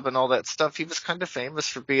Bullet Club and all that stuff, he was kind of famous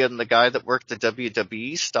for being the guy that worked the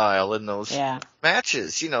WWE style in those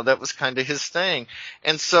matches. That was kind of his thing.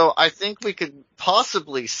 And so I think we could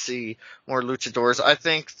possibly see more luchadors. I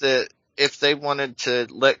think that if they wanted to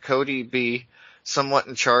let Cody be somewhat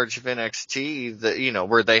in charge of NXT,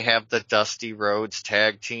 where they have the Dusty Rhodes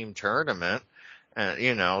Tag Team Tournament,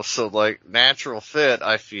 so like natural fit,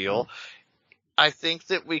 I feel. I think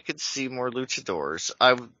that we could see more luchadors.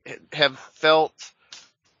 I have felt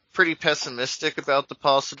pretty pessimistic about the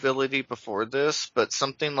possibility before this, but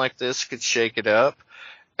something like this could shake it up.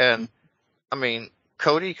 And I mean,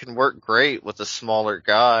 Cody can work great with a smaller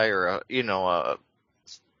guy or a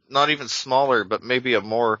not even smaller, but maybe a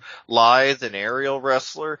more lithe and aerial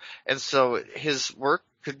wrestler. And so his work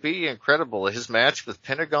could be incredible. His match with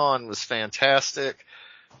Pentagon was fantastic.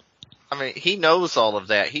 I mean, he knows all of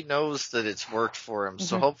that. He knows that it's worked for him.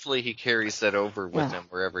 So hopefully he carries that over with him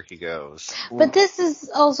wherever he goes. But this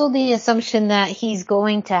is also the assumption that he's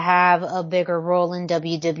going to have a bigger role in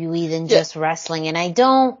WWE than just wrestling. And I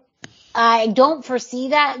don't foresee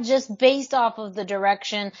that just based off of the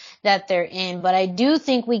direction that they're in. But I do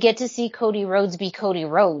think we get to see Cody Rhodes be Cody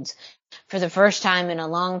Rhodes for the first time in a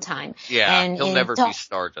long time. Yeah, and he'll never be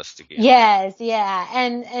Stardust again. Yes, yeah.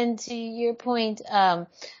 And to your point,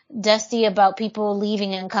 Dusty, about people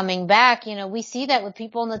leaving and coming back, we see that with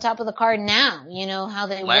people on the top of the card now, how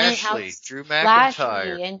they Lashley, went. Drew McIntyre.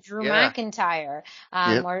 Lashley and Drew McIntyre,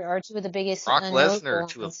 are two of the biggest. Brock Lesnar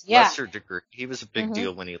to a lesser degree. He was a big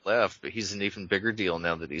deal when he left, but he's an even bigger deal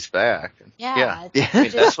now that he's back. Yeah. I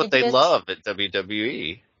mean, that's what they love at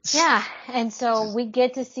WWE. Yeah, and so we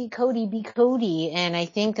get to see Cody be Cody, and I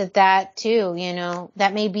think that too,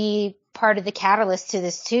 that may be part of the catalyst to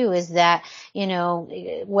this too, is that,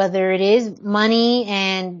 whether it is money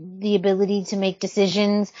and the ability to make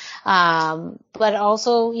decisions, but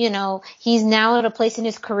also, he's now at a place in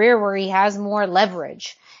his career where he has more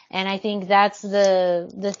leverage. And I think that's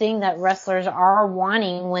the thing that wrestlers are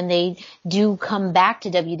wanting when they do come back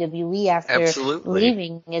to WWE after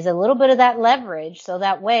leaving, is a little bit of that leverage. So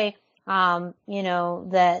that way,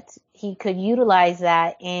 that he could utilize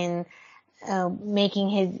that in making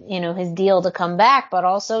his deal to come back, but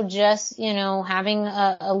also just, having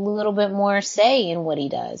a little bit more say in what he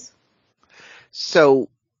does. So,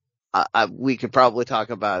 we could probably talk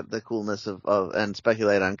about the coolness of and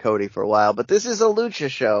speculate on Cody for a while, but this is a Lucha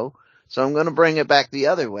show, so I'm going to bring it back the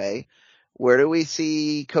other way. Where do we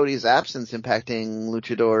see Cody's absence impacting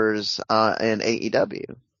luchadors in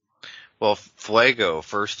AEW? Well, Fuego,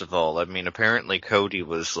 first of all. I mean, apparently Cody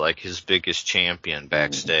was like his biggest champion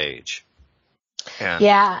backstage. And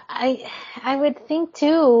Yeah, I would think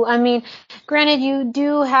too. I mean, granted, you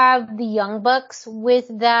do have the Young Bucks with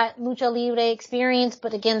that Lucha Libre experience,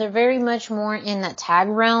 but again, they're very much more in that tag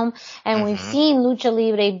realm, and we've seen Lucha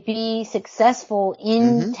Libre be successful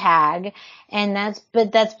in tag, and that's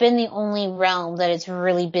been the only realm that it's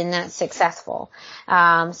really been that successful.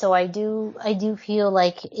 So I do feel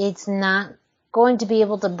like it's not going to be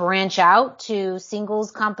able to branch out to singles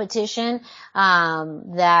competition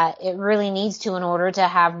that it really needs to in order to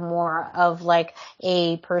have more of like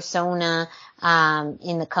a persona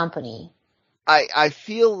in the company. I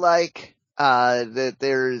feel like that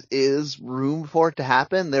there is room for it to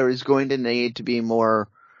happen. There is going to need to be more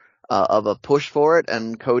of a push for it,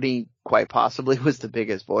 and Cody quite possibly was the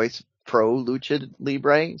biggest voice pro Lucha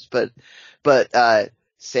Libres, but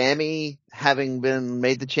Sammy, having been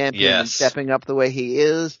made the champion and stepping up the way he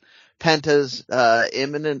is, Penta's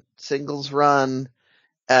imminent singles run,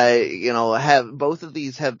 both of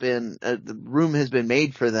these have been the room has been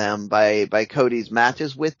made for them by Cody's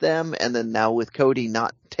matches with them, and then now with Cody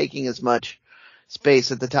not taking as much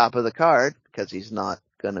space at the top of the card because he's not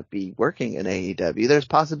going to be working in AEW. There's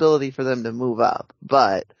possibility for them to move up,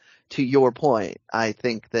 but to your point, I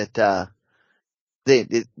think that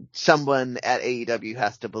someone at AEW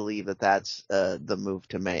has to believe that that's the move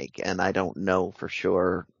to make, and I don't know for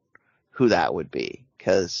sure who that would be,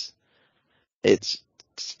 because it's,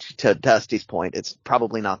 to Dusty's point, it's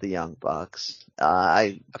probably not the Young Bucks.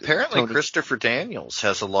 Apparently Christopher Daniels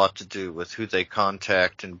has a lot to do with who they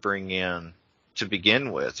contact and bring in to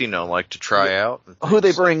begin with, like to try out. Who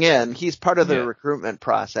they bring in. He's part of the recruitment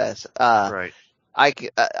process. Right. I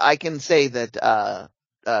can say that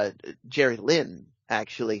Jerry Lynn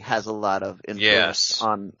actually has a lot of influence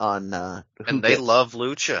on and they love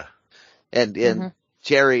Lucha. And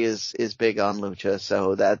Jerry is big on Lucha,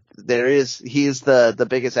 so that he's the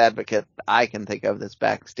biggest advocate I can think of that's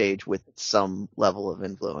backstage with some level of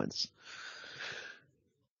influence.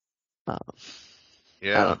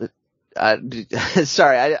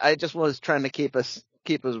 Sorry, I just was trying to keep us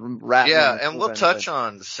wrapping. Yeah, and we'll touch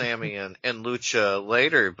on Sammy and Lucha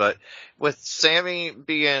later, but with Sammy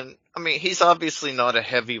being, he's obviously not a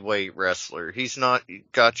heavyweight wrestler. He's not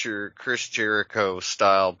got your Chris Jericho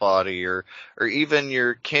style body or even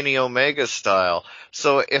your Kenny Omega style.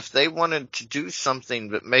 So if they wanted to do something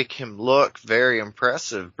that make him look very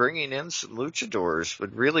impressive, bringing in some luchadors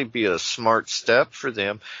would really be a smart step for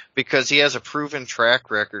them, because he has a proven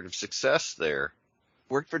track record of success there.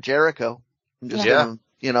 Worked for Jericho.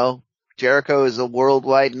 Jericho is a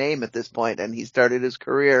worldwide name at this point, and he started his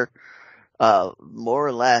career more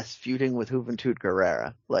or less feuding with Juventud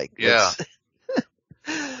Guerrera.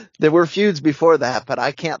 There were feuds before that, but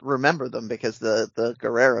I can't remember them because the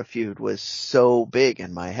Guerrera feud was so big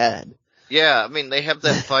in my head. Yeah, they have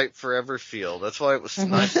that Fight Forever feel. That's why it was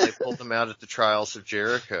nice they pulled them out at the Trials of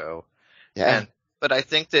Jericho. Yeah. But I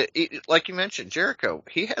think that, like you mentioned, Jericho,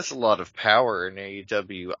 he has a lot of power in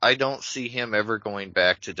AEW. I don't see him ever going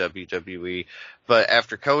back to WWE. But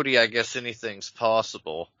after Cody, I guess anything's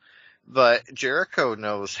possible. But Jericho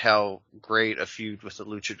knows how great a feud with a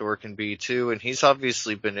luchador can be, too. And he's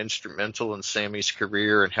obviously been instrumental in Sammy's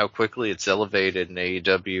career and how quickly it's elevated in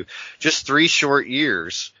AEW. Just 3 short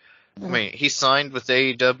years. He signed with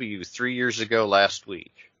AEW 3 years ago last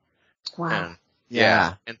week. Wow.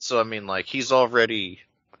 Yeah. And so, he's already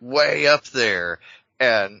way up there,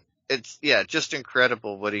 and it's, just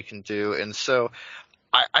incredible what he can do. And so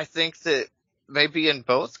I think that maybe in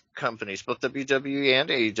both companies, both WWE and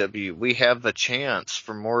AEW, we have a chance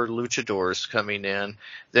for more luchadors coming in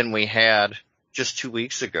than we had just 2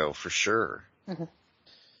 weeks ago, for sure.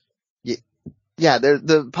 Yeah,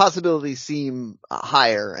 the possibilities seem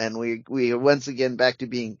higher, and we are once again back to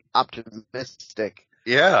being optimistic.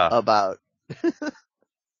 Yeah. About.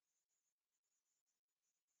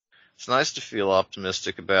 It's nice to feel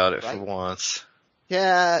optimistic about it for once.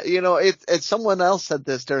 Yeah, it's someone else said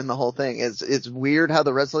this during the whole thing. It's weird how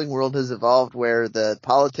the wrestling world has evolved, where the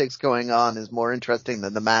politics going on is more interesting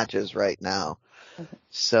than the matches right now.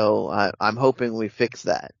 So I'm hoping we fix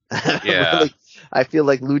that. Yeah. Really, I feel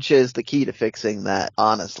like Lucha is the key to fixing that,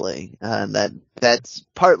 honestly, and that's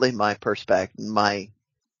partly my personal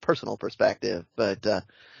personal perspective, but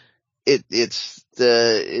it's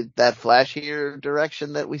that flashier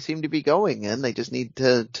direction that we seem to be going in. They just need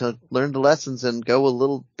to learn the lessons and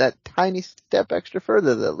go that tiny step extra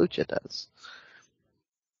further that Lucha does.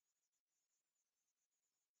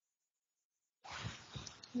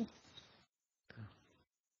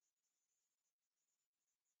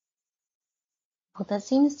 Well, that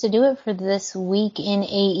seems to do it for this week in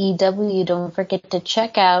AEW. Don't forget to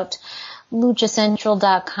check out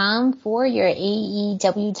luchacentral.com for your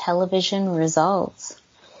AEW television results.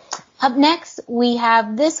 Up next, we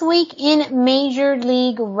have This Week in Major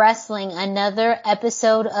League Wrestling, another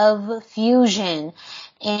episode of Fusion.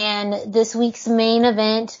 And this week's main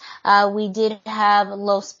event, we did have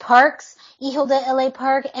Los Parks, Hijo de LA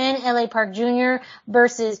Park and LA Park Jr.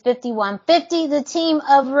 versus 5150, the team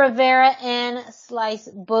of Rivera and Slice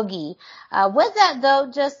Boogie. With that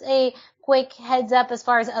though, just a quick heads up as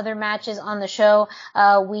far as other matches on the show.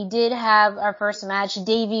 We did have our first match,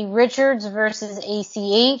 Davey Richards versus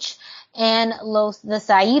ACH, and the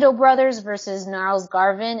Saito brothers versus Gnarls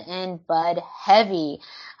Garvin and Bud Heavy.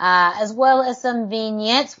 As well as some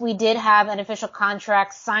vignettes. We did have an official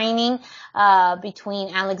contract signing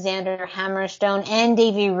between Alexander Hammerstone and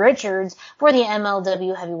Davey Richards for the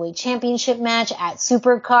MLW Heavyweight Championship match at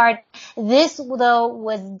Supercard. This, though,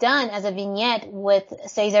 was done as a vignette with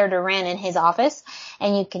Cesar Duran in his office,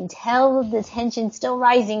 and you can tell the tension still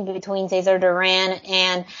rising between Cesar Duran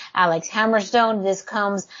and Alex Hammerstone. This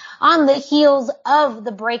comes on the heels of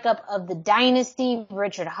the breakup of the Dynasty,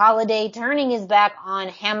 Richard Holiday turning his back on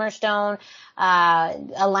Hammerstone,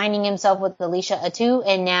 aligning himself with Alicia Atu,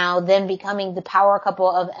 and now them becoming the power couple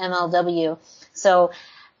of MLW. So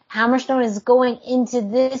Hammerstone is going into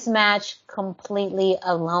this match completely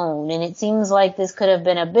alone, and it seems like this could have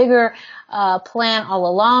been a bigger plan all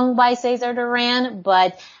along by Cesar Duran,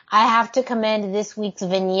 but I have to commend this week's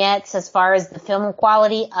vignettes as far as the film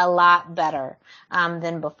quality, a lot better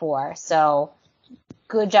than before. So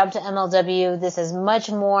good job to MLW. This is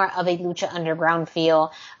much more of a Lucha Underground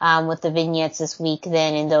feel with the vignettes this week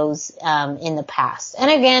than in those in the past.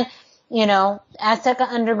 And again, you know, Azteca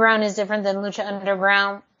Underground is different than Lucha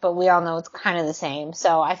Underground, but we all know it's kind of the same.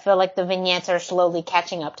 So I feel like the vignettes are slowly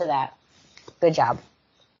catching up to that. Good job.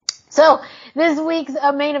 So this week's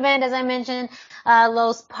main event, as I mentioned,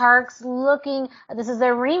 Los Parks this is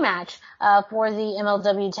their rematch for the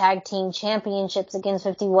MLW Tag Team Championships against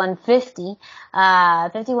 5150.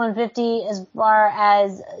 5150, as far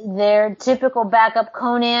as their typical backup,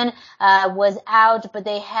 Conan was out, but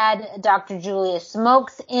they had Dr. Julius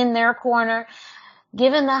Smokes in their corner,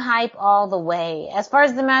 given the hype all the way. As far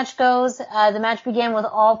as the match goes, the match began with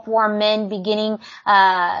all four men beginning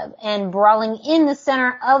and brawling in the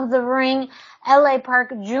center of the ring. LA Park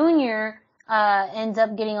Jr. Ends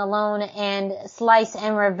up getting alone, and Slice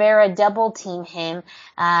and Rivera double team him,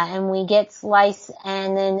 and we get Slice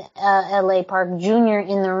and then LA Park Jr.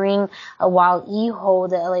 in the ring while Hijo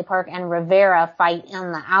de LA Park and Rivera fight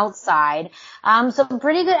on the outside. Some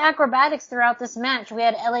pretty good acrobatics throughout this match. We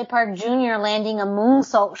had LA Park Jr. landing a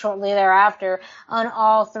moonsault shortly thereafter on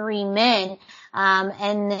all three men,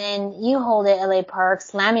 and then Hijo de LA Park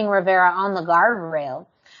slamming Rivera on the guardrail.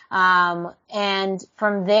 And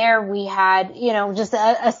from there we had, just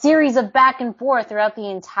a series of back and forth throughout the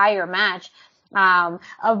entire match.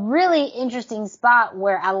 A really interesting spot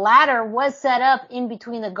where a ladder was set up in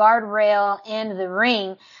between the guardrail and the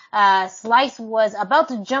ring. Slice was about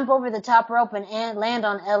to jump over the top rope and land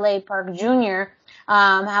on LA Park Jr.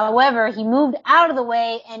 However, he moved out of the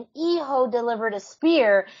way, and Hijo delivered a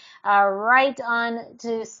spear right on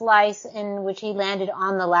to Slice, in which he landed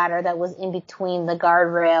on the ladder that was in between the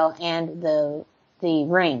guardrail and the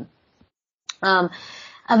ring.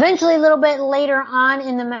 Eventually, a little bit later on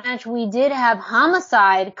in the match, we did have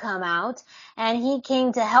Homicide come out, and he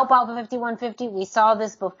came to help out 5150. We saw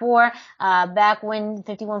this before, back when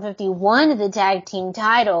 5150 won the tag team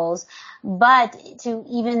titles. But to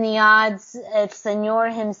even the odds, Senor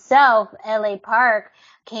himself, LA Park,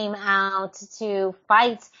 came out to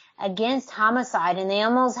fight against Homicide, and they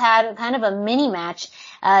almost had kind of a mini match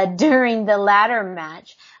during the ladder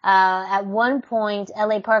match. At one point,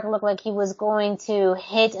 LA Park looked like he was going to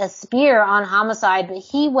hit a spear on Homicide, but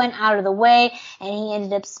he went out of the way, and he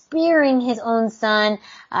ended up spearing his own son.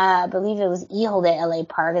 I believe it was Hijo de LA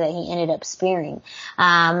Park that he ended up spearing.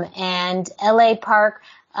 And LA Park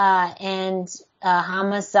and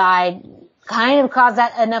Homicide kind of caused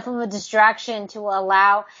that enough of a distraction to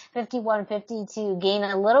allow 5150 to gain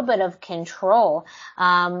a little bit of control.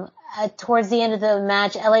 Towards the end of the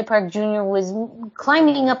match, LA Park Jr. was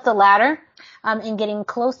climbing up the ladder and getting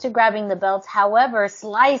close to grabbing the belts. However,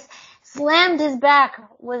 Slice slammed his back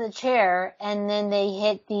with a chair, and then they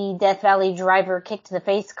hit the Death Valley Driver kick to the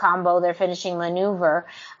face combo, their finishing maneuver.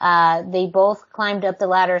 They both climbed up the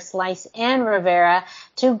ladder, Slice and Rivera,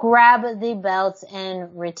 to grab the belts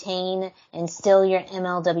and retain and still your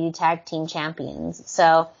MLW Tag Team Champions.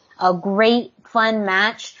 So a great, fun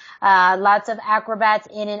match. Lots of acrobats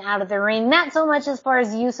in and out of the ring. Not so much as far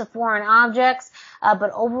as use of foreign objects,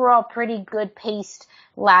 but overall pretty good paced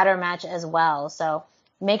ladder match as well. So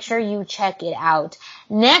make sure you check it out.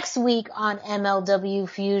 Next week on MLW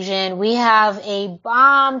Fusion, we have a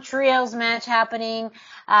bomb trios match happening.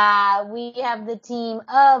 We have the team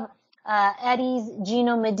of Eddie's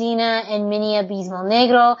Gino Medina and Mini Abismo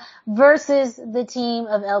Negro versus the team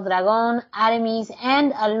of El Dragon, Aramis,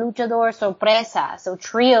 and a Luchador Sorpresa. So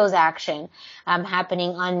trios action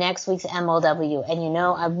happening on next week's MLW. And you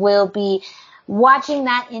know, I will be watching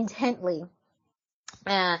that intently.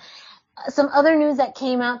 Some other news that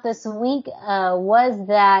came out this week was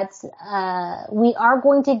that we are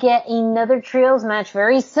going to get another trios match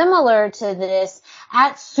very similar to this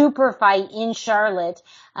at Super Fight in Charlotte.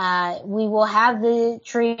 We will have the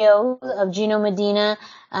trio of Gino Medina,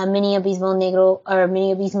 Mini Abismo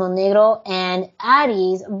Negro, and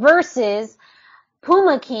Aries versus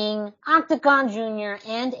Puma King, Octagon Jr.,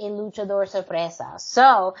 and a Luchador Sorpresa.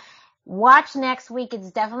 So watch next week. It's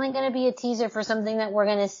definitely going to be a teaser for something that we're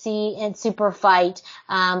going to see in Super Fight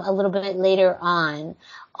a little bit later on.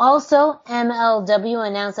 Also, MLW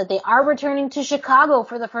announced that they are returning to Chicago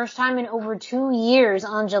for the first time in over 2 years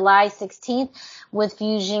on July 16th with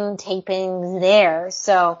Fusion tapings there.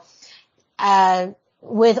 So,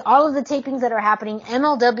 with all of the tapings that are happening,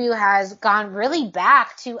 MLW has gone really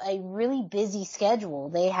back to a really busy schedule.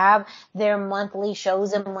 They have their monthly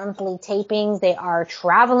shows and monthly tapings. They are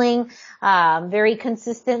traveling very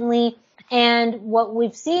consistently. And what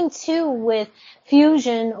we've seen too with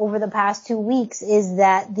Fusion over the past 2 weeks is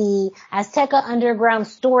that the Azteca Underground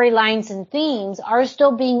storylines and themes are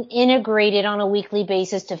still being integrated on a weekly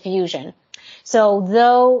basis to Fusion. So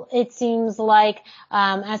though it seems like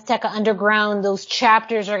Azteca Underground, those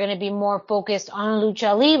chapters are going to be more focused on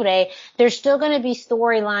Lucha Libre, there's still going to be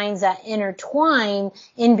storylines that intertwine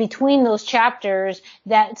in between those chapters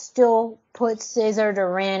that still put Cesar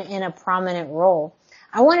Duran in a prominent role.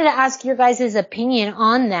 I wanted to ask your guys' opinion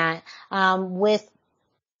on that, with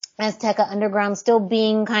Azteca Underground still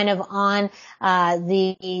being kind of on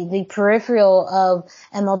the peripheral of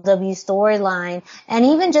MLW storyline, and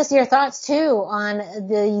even just your thoughts too on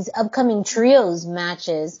these upcoming trios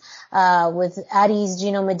matches with Aries,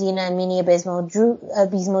 Gino Medina, and Mini Abismo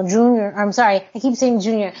Jr. I'm sorry, I keep saying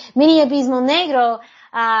Junior. Mini Abismo Negro,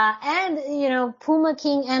 and you know, Puma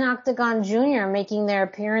King and Octagon Jr. making their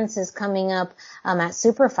appearances coming up at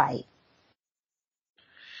Super Fight.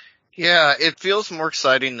 Yeah, it feels more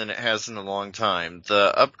exciting than it has in a long time.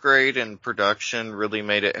 The upgrade in production really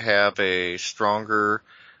made it have a stronger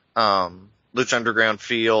Lucha Underground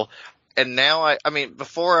feel. And now, I mean,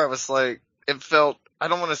 before I was like, it felt, I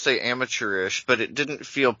don't want to say amateurish, but it didn't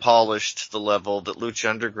feel polished to the level that Lucha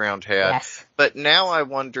Underground had. Yes. But now I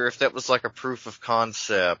wonder if that was like a proof of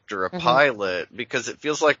concept or a pilot, because it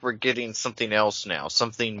feels like we're getting something else now,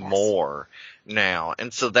 something more now.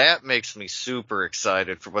 And so that makes me super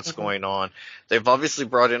excited for what's going on. They've obviously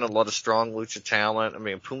brought in a lot of strong Lucha talent. I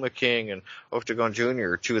mean, Puma King and Octagon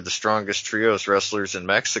Jr. are two of the strongest trios wrestlers in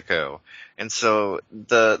Mexico. And so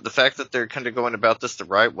the fact that they're kind of going about this the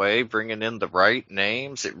right way, bringing in the right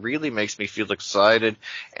names, it really makes me feel excited.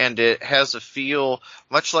 And it has a feel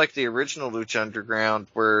much like the original Lucha Underground,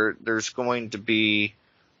 where there's going to be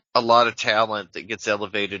a lot of talent that gets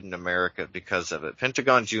elevated in America because of it.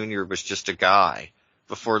 Pentagon Jr. was just a guy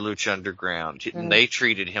before Lucha Underground, and they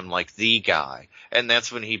treated him like the guy, and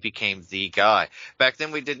that's when he became the guy. Back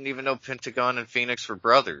then we didn't even know Pentagon and Phoenix were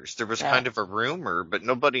brothers. There was kind of a rumor, but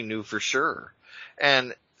nobody knew for sure.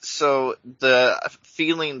 And so the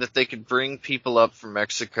feeling that they could bring people up from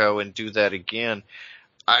Mexico and do that again,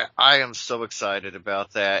 I am so excited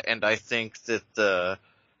about that, and I think that the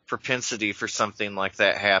propensity for something like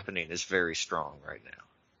that happening is very strong right now.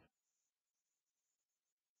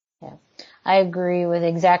 Yeah, I agree with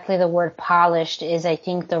exactly the word polished is, I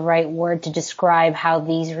think, the right word to describe how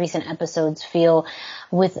these recent episodes feel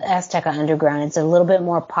with Azteca Underground. It's a little bit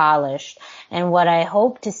more polished. And what I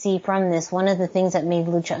hope to see from this, one of the things that made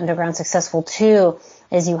Lucha Underground successful too,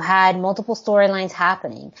 is you had multiple storylines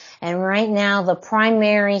happening. And right now, the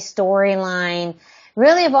primary storyline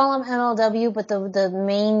really of all of MLW, but the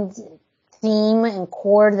main theme and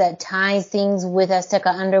chord that ties things with Azteca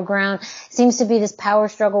Underground seems to be this power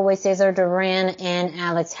struggle with Cesar Duran and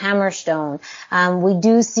Alex Hammerstone. We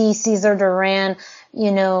do see Cesar Duran,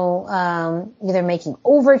 either making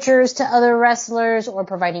overtures to other wrestlers or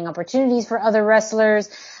providing opportunities for other wrestlers,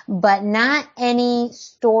 but not any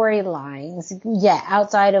storylines yet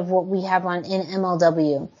outside of what we have in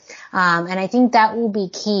MLW. And I think that will be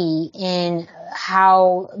key in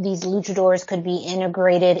how these luchadors could be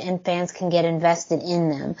integrated and fans can get invested in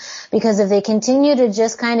them. Because if they continue to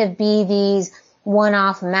just kind of be these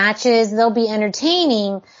one-off matches, they'll be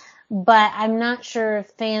entertaining, but I'm not sure if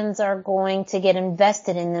fans are going to get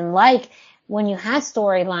invested in them like when you had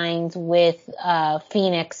storylines with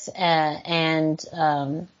Phoenix and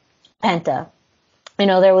Penta.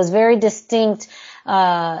 There was very distinct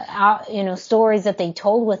stories that they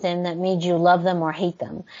told with him that made you love them or hate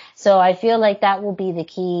them. So I feel like that will be the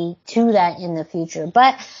key to that in the future.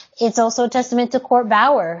 But it's also a testament to Court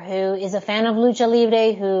Bauer, who is a fan of Lucha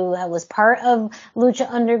Libre, who was part of Lucha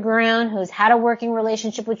Underground, who's had a working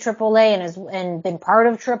relationship with AAA and been part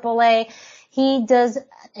of AAA. He does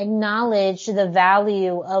acknowledge the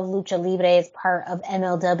value of Lucha Libre as part of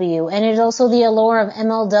MLW. And it's also the allure of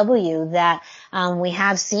MLW that we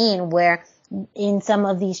have seen where in some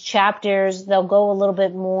of these chapters, they'll go a little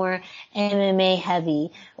bit more MMA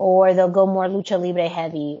heavy, or they'll go more Lucha Libre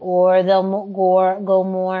heavy, or they'll go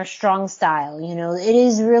more strong style. It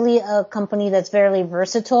is really a company that's very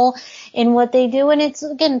versatile in what they do, and it's,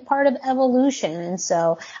 again, part of evolution. And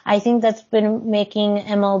so I think that's been making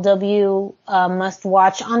MLW must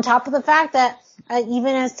watch, on top of the fact that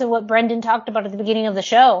even as to what Brendan talked about at the beginning of the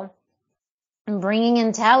show, bringing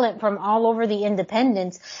in talent from all over the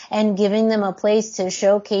independents and giving them a place to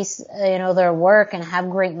showcase, their work and have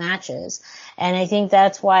great matches. And I think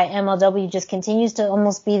that's why MLW just continues to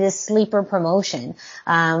almost be this sleeper promotion.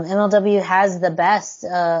 MLW has the best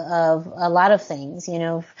of a lot of things.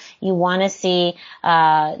 You want to see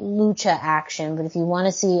lucha action, but if you want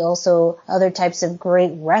to see also other types of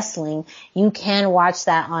great wrestling, you can watch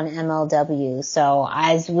that on MLW. So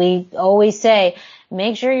as we always say,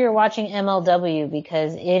 make sure you're watching MLW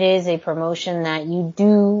because it is a promotion that you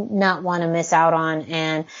do not want to miss out on,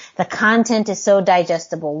 and the content is so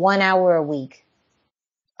digestible, 1 hour a week.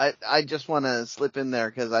 I just want to slip in there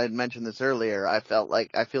because I had mentioned this earlier. I feel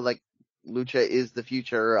like lucha is the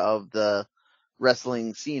future of the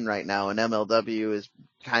wrestling scene right now, and MLW is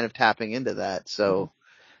kind of tapping into that. So,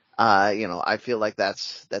 I feel like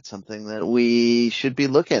that's something that we should be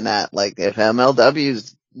looking at. Like if MLW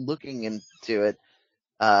is looking into it,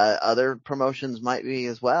 other promotions might be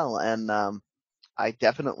as well. And I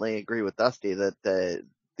definitely agree with Dusty that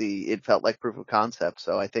it felt like proof of concept.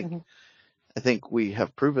 So I think we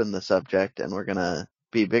have proven the subject, and we're gonna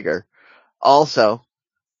be bigger. Also,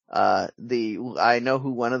 I know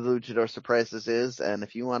who one of the Luchador surprises is, and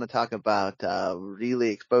if you want to talk about really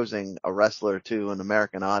exposing a wrestler to an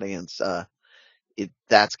American audience,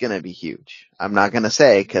 that's going to be huge. I'm not going to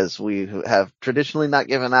say because we have traditionally not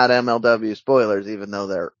given out MLW spoilers, even though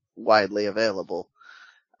they're widely available.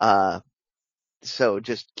 So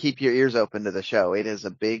just keep your ears open to the show. It is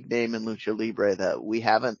a big name in Lucha Libre that we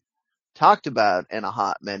haven't talked about in a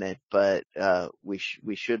hot minute, but we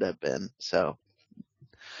should have been. So.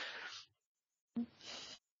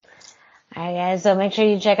 All right, guys, so make sure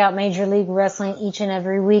you check out Major League Wrestling each and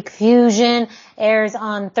every week. Fusion airs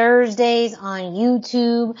on Thursdays on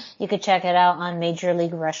YouTube. You could check it out on Major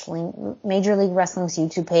League Wrestling's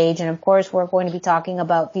YouTube page. And of course, we're going to be talking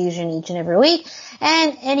about Fusion each and every week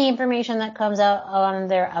and any information that comes out on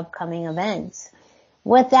their upcoming events.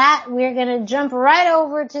 With that, we're going to jump right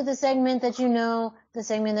over to the segment that you know, the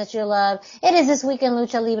segment that you love. It is This Week in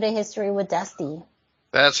Lucha Libre History with Dusty.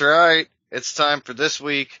 That's right. It's time for This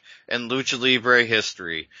Week in Lucha Libre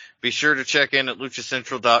History. Be sure to check in at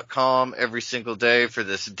luchacentral.com every single day for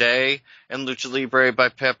this day in Lucha Libre by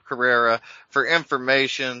Pep Carrera for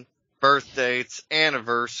information, birth dates,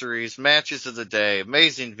 anniversaries, matches of the day,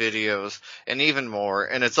 amazing videos, and even more.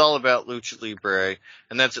 And it's all about Lucha Libre.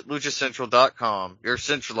 And that's at luchacentral.com, your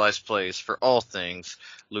centralized place for all things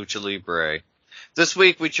Lucha Libre. This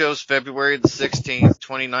week we chose February the 16th,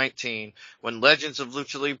 2019, when Legends of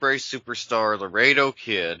Lucha Libre superstar Laredo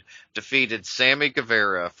Kid defeated Sammy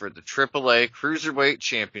Guevara for the AAA Cruiserweight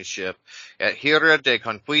Championship at Gira de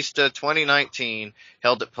Conquista 2019,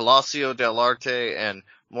 held at Palacio del Arte and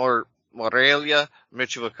Morelia,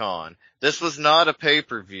 Michoacan. This was not a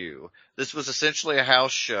pay-per-view. This was essentially a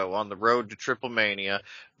house show on the road to Triple Mania,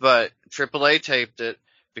 but AAA taped it,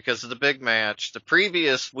 because of the big match. The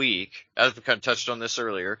previous week, as we kind of touched on this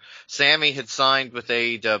earlier, Sammy had signed with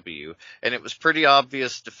AEW, and it was pretty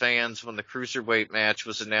obvious to fans when the Cruiserweight match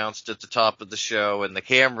was announced at the top of the show and the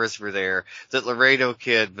cameras were there that Laredo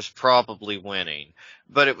Kid was probably winning.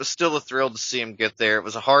 But it was still a thrill to see him get there. It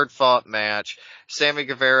was a hard-fought match. Sammy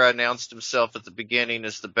Guevara announced himself at the beginning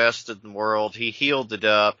as the best in the world. He healed it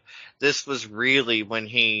up. This was really when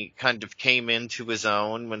he kind of came into his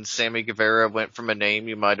own, when Sammy Guevara went from a name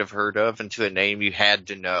you might have heard of into a name you had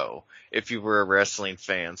to know if you were a wrestling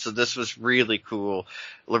fan. So this was really cool.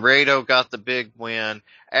 Laredo got the big win.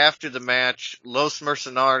 After the match, Los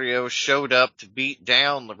Mercenarios showed up to beat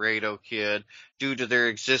down Laredo Kid due to their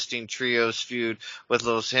existing trios feud with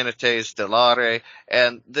Los Jinetes del Aire.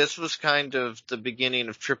 And this was kind of the beginning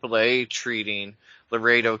of AAA treating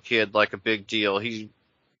Laredo Kid like a big deal.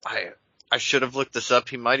 I should have looked this up.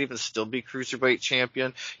 He might even still be Cruiserweight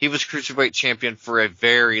champion. He was Cruiserweight champion for a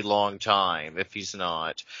very long time, if he's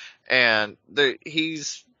not. And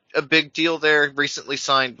he's a big deal there. Recently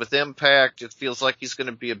signed with Impact. It feels like he's going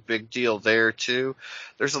to be a big deal there too.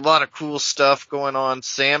 There's a lot of cool stuff going on.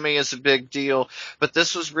 Sammy is a big deal, but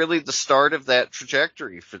this was really the start of that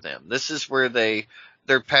trajectory for them. This is where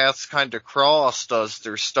their paths kind of crossed as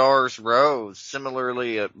their stars rose,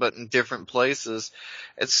 similarly, but in different places.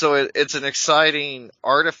 And so it's an exciting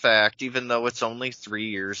artifact, even though it's only 3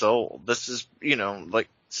 years old. This is, like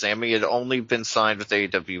Sammy had only been signed with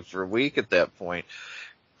AEW for a week at that point.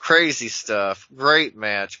 Crazy stuff. Great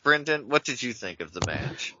match. Brendan, what did you think of the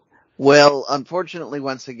match? Well, unfortunately,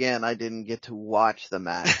 once again, I didn't get to watch the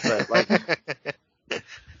match, but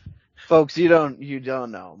folks, you don't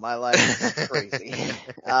know. My life is crazy.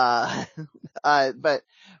 But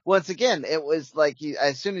once again, it was like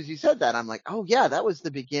as soon as you said that, I'm like, oh yeah, that was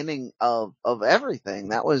the beginning of everything.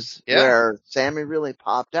 That was where Sammy really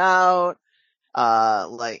popped out.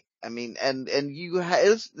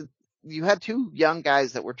 You had two young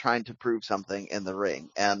guys that were trying to prove something in the ring,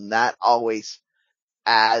 and that always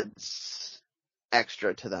adds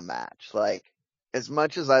extra to the match. Like, as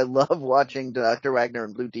much as I love watching Dr. Wagner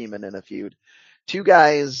and Blue Demon in a feud, two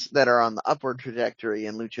guys that are on the upward trajectory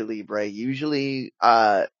in Lucha Libre usually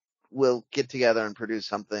will get together and produce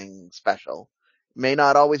something special. May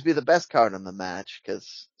not always be the best card in the match,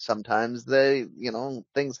 because sometimes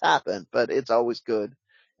things happen, but it's always good.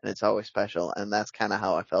 And it's always special, and that's kind of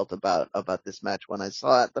how I felt about this match when I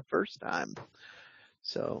saw it the first time.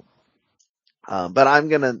 So, but I'm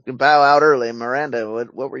gonna bow out early. Miranda,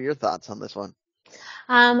 what were your thoughts on this one?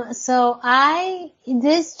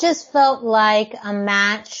 This just felt like a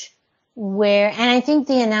match and I think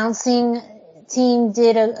the announcing team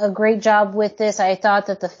did a great job with this. I thought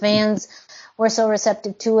that the fans were so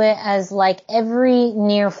receptive to it, as like every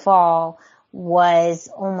near fall was,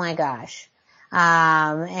 oh my gosh.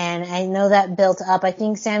 And I know that built up. I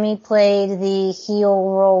think Sammy played the heel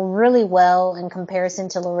role really well in comparison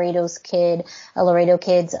to Laredo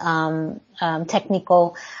Kid's,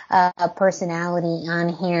 technical, personality on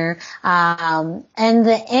here. And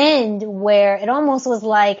the end where it almost was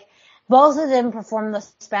like both of them performed the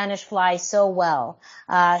Spanish Fly so well.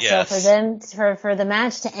 Yes. So for the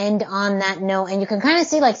match to end on that note, and you can kind of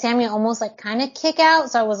see like Sammy almost like kind of kick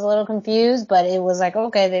out. So I was a little confused, but it was like,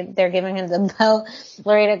 okay, they're giving him the belt,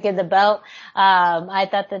 Laredo Kid the belt. I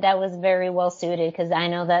thought that was very well suited, because I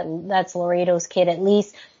know that's Laredo's Kid, at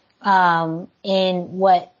least, in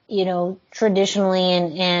what, traditionally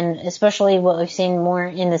and especially what we've seen more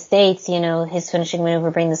in the States, his finishing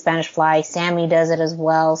maneuver being the Spanish Fly. Sammy does it as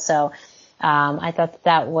well. So, I thought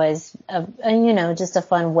that was just a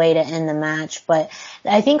fun way to end the match. But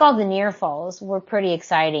I think all the near falls were pretty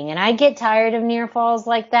exciting, and I get tired of near falls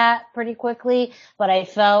like that pretty quickly, but I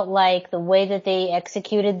felt like the way that they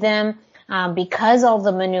executed them, because all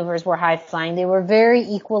the maneuvers were high flying, they were very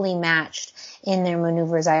equally matched in their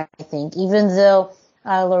maneuvers, I think. Even though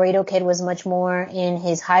Laredo Kid was much more in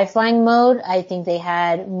his high-flying mode, I think they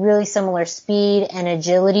had really similar speed and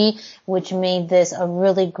agility, which made this a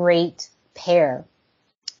really great pair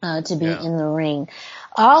to be in the ring.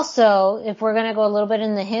 Also, if we're going to go a little bit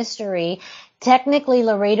in the history, technically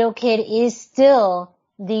Laredo Kid is still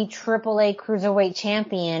the AAA Cruiserweight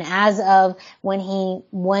champion as of when he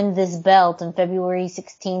won this belt on February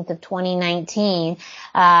 16th of 2019,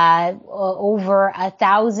 over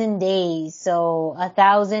 1,000 days. So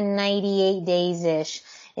 1,098 days-ish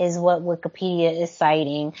is what Wikipedia is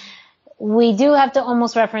citing. We do have to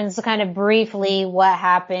almost reference kind of briefly what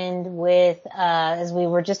happened with, as we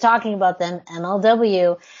were just talking about them,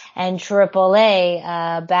 MLW and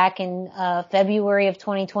AAA, back in, February of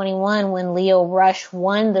 2021 when Lio Rush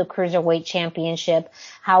won the Cruiserweight Championship.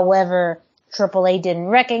 However, AAA didn't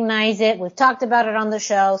recognize it. We've talked about it on the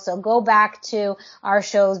show, so go back to our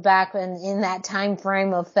shows back in that time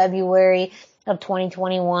frame of February of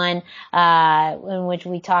 2021, in which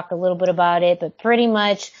we talk a little bit about it, but pretty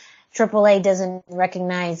much AAA doesn't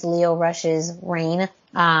recognize Lio Rush's reign.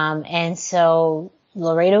 And so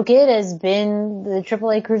Laredo Kid has been the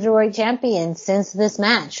AAA Cruiserweight champion since this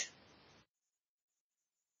match.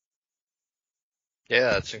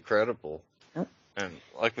 Yeah, it's incredible. Yep. And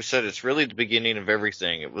like we said, it's really the beginning of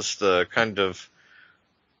everything. It was the kind of,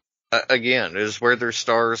 again, it is where their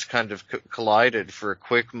stars kind of collided for a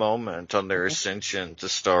quick moment on their ascension to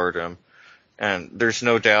stardom. And there's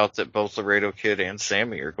no doubt that both Laredo Kid and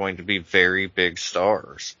Sammy are going to be very big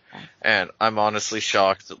stars. And I'm honestly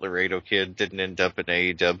shocked that Laredo Kid didn't end up in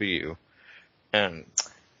AEW. And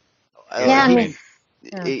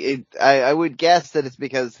I would guess that it's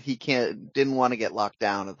because he didn't want to get locked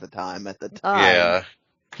down at the time. At the time,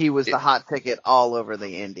 he was the hot ticket all over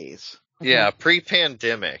the indies. Yeah,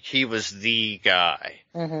 pre-pandemic, he was the guy.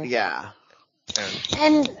 Mm-hmm. Yeah.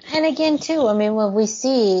 And again too, I mean, what we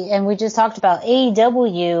see, and we just talked about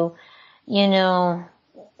AEW, you know,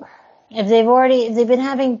 if they've been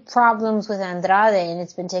having problems with Andrade and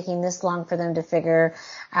it's been taking this long for them to figure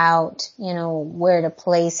out, you know, where to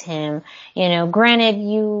place him, you know, granted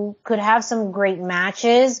you could have some great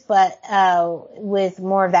matches, but, with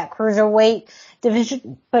more of that cruiserweight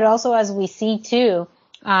division, but also as we see too,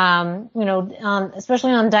 you know,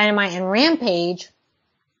 especially on Dynamite and Rampage,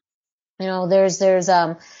 you know, there's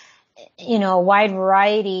you know, a wide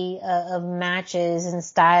variety of matches and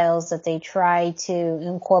styles that they try to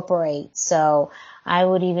incorporate. So I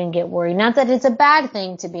would even get worried. Not that it's a bad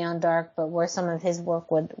thing to be on Dark, but where some of his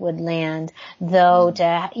work would land. Though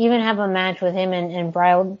to even have a match with him and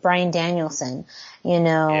Bryan Danielson, you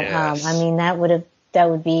know, yes. I mean, that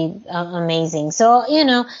would be amazing. So, you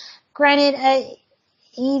know, granted,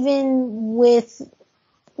 even with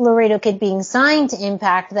Laredo Kid being signed to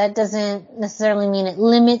Impact, that doesn't necessarily mean it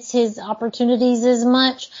limits his opportunities as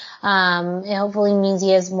much. It hopefully means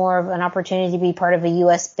he has more of an opportunity to be part of a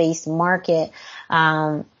US-based market.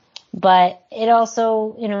 But it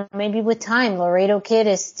also, you know, maybe with time, Laredo Kid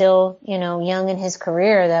is still, you know, young in his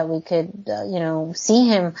career, that we could, you know, see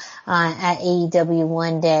him at AEW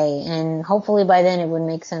one day. And hopefully by then it would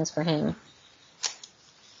make sense for him.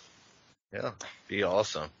 Yeah, be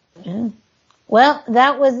awesome. Yeah. Well,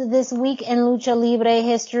 that was this week in Lucha Libre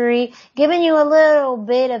history, giving you a little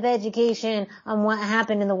bit of education on what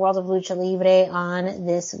happened in the world of Lucha Libre on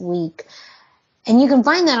this week. And you can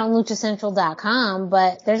find that on luchacentral.com,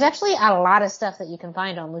 but there's actually a lot of stuff that you can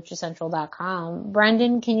find on luchacentral.com.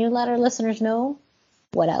 Brandon, can you let our listeners know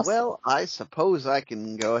what else? Well, I suppose I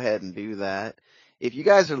can go ahead and do that. If you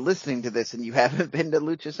guys are listening to this and you haven't been to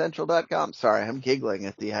luchacentral.com, sorry, I'm giggling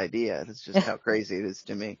at the idea. It's just how crazy it is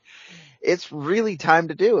to me. It's really time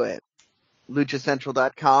to do it.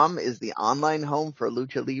 Luchacentral.com is the online home for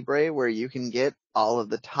Lucha Libre, where you can get all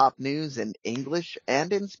of the top news in English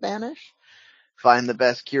and in Spanish. Find the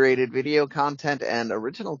best curated video content and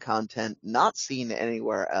original content not seen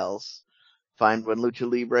anywhere else. Find when Lucha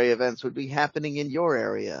Libre events would be happening in your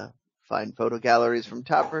area. Find photo galleries from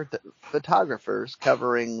top photographers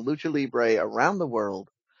covering Lucha Libre around the world.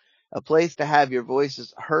 A place to have your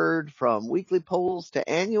voices heard, from weekly polls to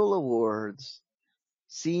annual awards.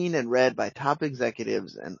 Seen and read by top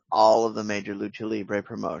executives and all of the major Lucha Libre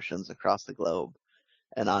promotions across the globe.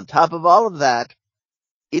 And on top of all of that,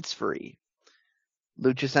 it's free.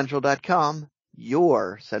 LuchaCentral.com,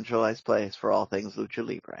 your centralized place for all things Lucha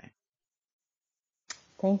Libre.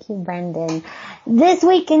 Thank you, Brendan. This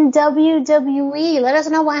week in WWE, let us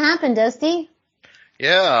know what happened, Dusty.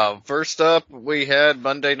 Yeah, first up, we had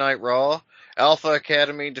Monday Night Raw. Alpha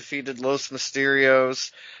Academy defeated Los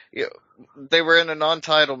Mysterios. They were in a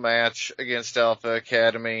non-title match against Alpha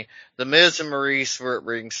Academy. The Miz and Maurice were at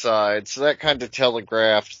ringside, so that kind of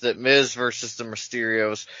telegraphed that Miz versus the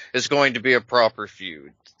Mysterios is going to be a proper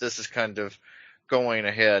feud. This is kind of going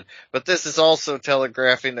ahead. But this is also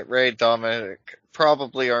telegraphing that Ray Dominic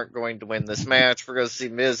probably aren't going to win this match. We're going to see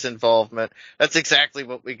Miz involvement. That's exactly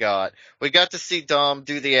what we got. We got to see Dom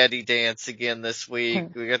do the Eddie dance again this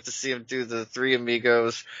week. We got to see him do the Three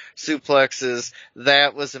Amigos suplexes.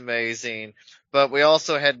 That was amazing. But we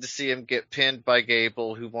also had to see him get pinned by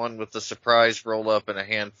Gable, who won with a surprise roll-up and a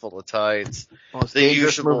handful of tights. Most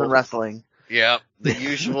dangerous move in wrestling. Yeah, the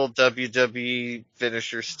usual WWE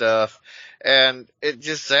finisher stuff. And it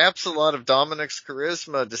just zaps a lot of Dominic's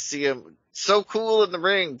charisma to see him so cool in the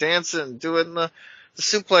ring, dancing, doing the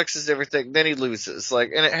suplexes and everything. Then he loses.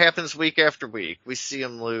 And it happens week after week. We see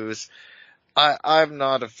him lose. I'm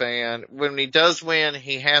not a fan. When he does win,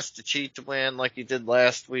 he has to cheat to win like he did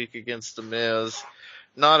last week against The Miz.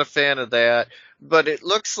 Not a fan of that. But it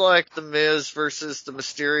looks like The Miz versus the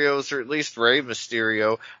Mysterios, or at least Rey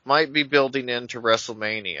Mysterio, might be building into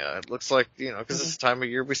WrestleMania. It looks like, because it's the time of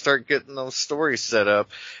year we start getting those stories set up.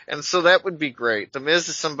 And so that would be great. The Miz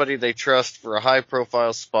is somebody they trust for a high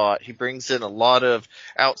profile spot. He brings in a lot of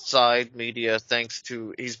outside media thanks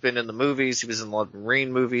to, he's been in the movies, he was in a lot of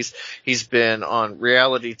Marine movies, he's been on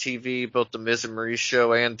reality TV, both the Miz and Maurice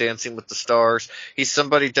show and Dancing with the Stars. He's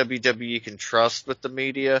somebody WWE can trust with the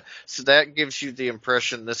media, so that gives you the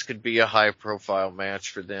impression this could be a high profile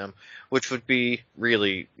match for them, which would be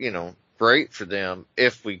really, great for them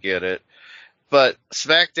if we get it. But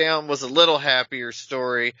SmackDown was a little happier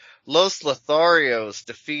story. Los Lotharios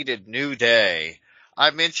defeated New Day.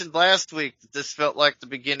 I mentioned last week that this felt like the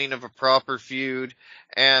beginning of a proper feud,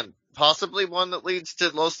 and possibly one that leads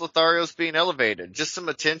to Los Lotharios being elevated. Just some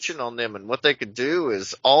attention on them and what they could do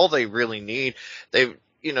is all they really need.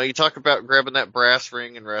 You talk about grabbing that brass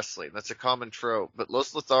ring in wrestling. That's a common trope. But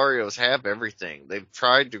Los Lotharios have everything. They've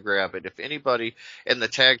tried to grab it. If anybody in the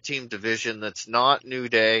tag team division that's not New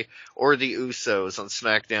Day or the Usos on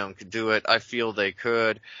SmackDown could do it, I feel they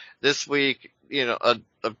could. This week,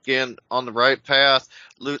 again, on the right path,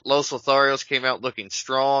 Los Lotharios came out looking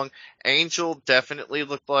strong. Angel definitely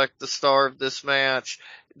looked like the star of this match.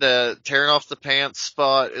 The tearing off the pants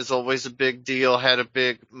spot is always a big deal. Had a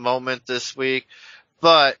big moment this week.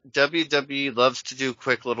 But WWE loves to do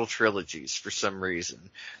quick little trilogies for some reason.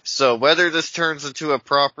 So whether this turns into a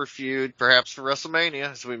proper feud, perhaps for WrestleMania,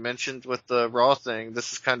 as we mentioned with the Raw thing,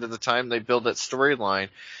 this is kind of the time they build that storyline.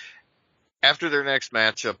 After their next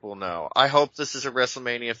matchup, we'll know. I hope this is a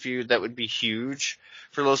WrestleMania feud. That would be huge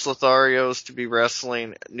for Los Lotharios to be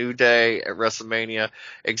wrestling New Day at WrestleMania.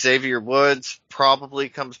 Xavier Woods probably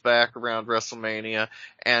comes back around WrestleMania.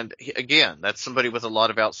 And again, that's somebody with a lot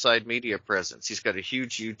of outside media presence. He's got a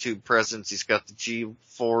huge YouTube presence. He's got the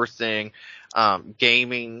G4 thing,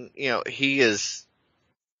 gaming. He is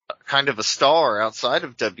kind of a star outside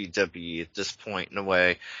of WWE at this point in a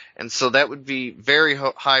way. And so that would be very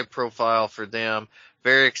high profile for them.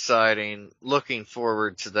 Very exciting. Looking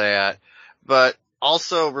forward to that. But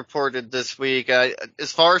also reported this week,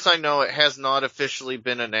 as far as I know, it has not officially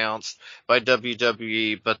been announced by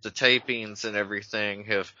WWE, but the tapings and everything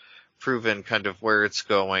have proven kind of where it's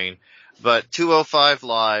going. But 205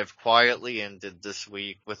 Live quietly ended this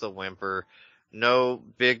week with a whimper. No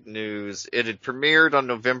big news. It had premiered on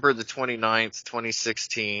November the 29th,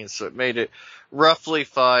 2016, so it made it roughly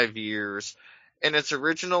 5 years. In its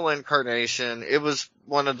original incarnation, it was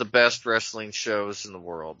one of the best wrestling shows in the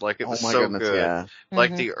world. Like, it was so goodness, good. yeah.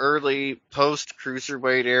 Like the early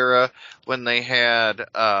post-cruiserweight era when they had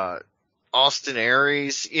Austin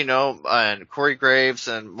Aries, and Corey Graves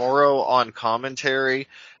and Morrow on commentary.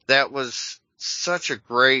 That was such a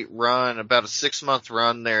great run, about a 6-month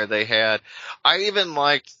run there they had. I even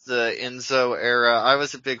liked the Enzo era. I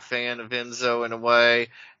was a big fan of Enzo in a way,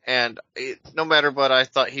 and no matter what, I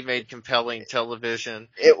thought he made compelling television.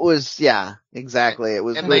 It was, yeah, exactly. It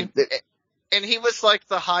was, and he was like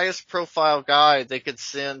the highest profile guy they could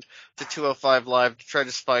send to 205 Live to try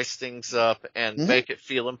to spice things up and make it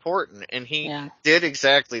feel important. And he did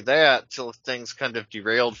exactly that till things kind of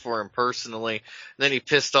derailed for him personally. And then he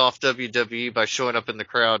pissed off WWE by showing up in the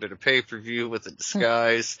crowd at a pay-per-view with a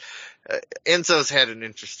disguise. Enzo's had an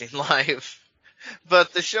interesting life.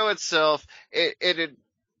 But the show itself, it had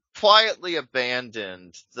quietly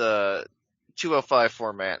abandoned the 205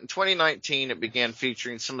 format. In 2019, it began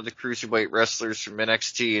featuring some of the cruiserweight wrestlers from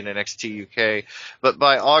NXT and NXT UK, but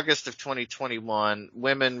by August of 2021,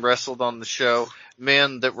 women wrestled on the show,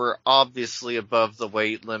 men that were obviously above the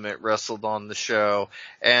weight limit wrestled on the show,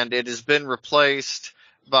 and it has been replaced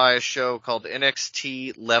by a show called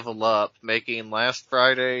NXT Level Up, making last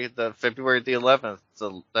Friday, February the 11th,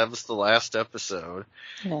 that was the last episode.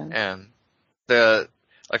 Yeah. And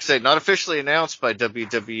like I say, not officially announced by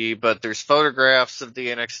WWE, but there's photographs of the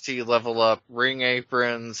NXT Level Up ring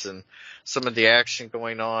aprons and some of the action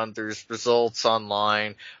going on. There's results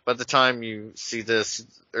online. By the time you see this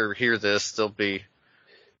or hear this, they'll be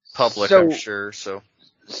public, I'm sure. So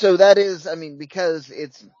that is, because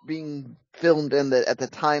it's being filmed at the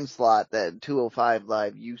time slot that 205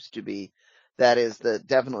 Live used to be, that is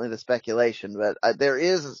definitely the speculation. But there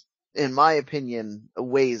is, in my opinion, a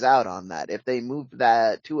ways out on that. If they move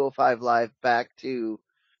that 205 Live back to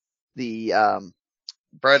the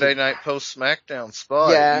Friday night post SmackDown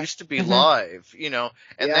spot. Yeah. It used to be live, and Yeah.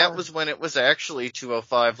 that was when it was actually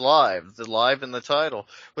 205 Live. The live in the title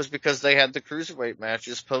was because they had the cruiserweight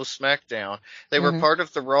matches post SmackDown. They were part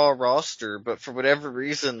of the Raw roster, but for whatever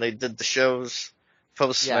reason, they did the shows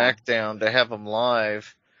post SmackDown to have them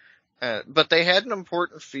live. But they had an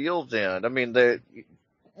important feel then. I mean,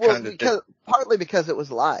 partly because it was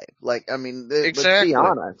live. Like, I mean, Exactly. let's be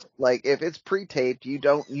honest. Like, if it's pre-taped, you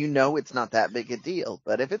know it's not that big a deal.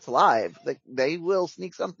 But if it's live, they will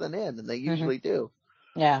sneak something in, and they usually do.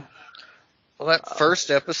 Yeah. Well, that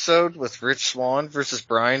first episode with Rich Swann versus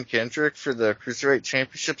Brian Kendrick for the Cruiserweight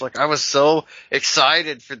Championship, I was so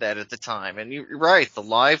excited for that at the time. And you're right, the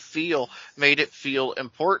live feel made it feel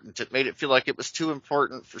important. It made it feel like it was too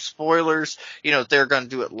important for spoilers. They're going to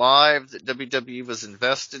do it live, that WWE was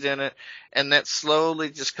invested in it. And that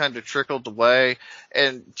slowly just kind of trickled away.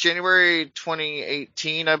 And January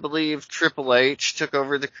 2018, I believe, Triple H took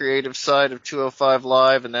over the creative side of 205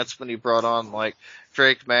 Live, and that's when he brought on,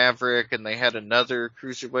 Drake Maverick, and they had another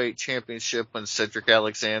Cruiserweight Championship when Cedric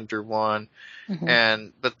Alexander won.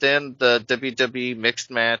 But then the WWE Mixed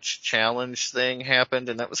Match Challenge thing happened,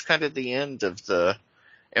 and that was kind of the end of the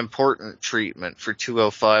important treatment for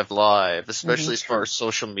 205 Live, especially as far as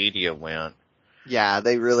social media went. Yeah,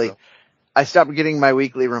 they really... I stopped getting my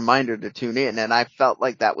weekly reminder to tune in, and I felt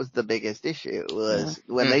like that was the biggest issue, was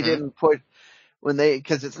when they didn't put...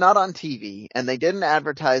 because it's not on TV, and they didn't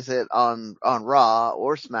advertise it on Raw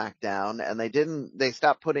or SmackDown, and they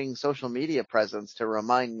stopped putting social media presence to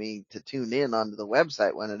remind me to tune in onto the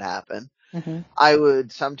website when it happened. I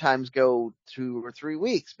would sometimes go 2 or 3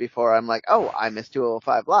 weeks before I'm like, oh, I missed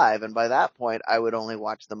 205 Live, and by that point I would only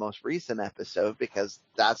watch the most recent episode because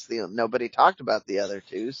nobody talked about the other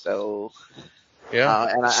two, so and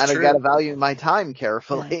I got to value my time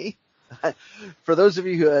carefully. For those of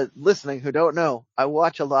you who are listening who don't know, I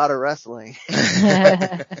watch a lot of wrestling.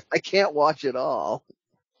 I can't watch it all.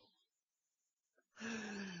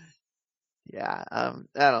 Yeah, I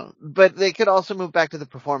don't. But they could also move back to the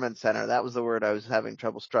Performance Center. That was the word I was having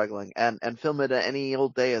trouble struggling, and film it any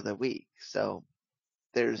old day of the week. So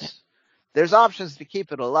there's options to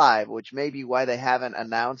keep it alive, which may be why they haven't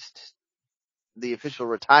announced the official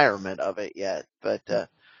retirement of it yet. But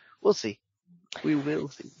we'll see. We will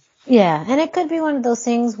see. Yeah, and it could be one of those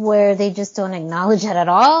things where they just don't acknowledge it at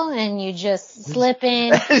all, and you just slip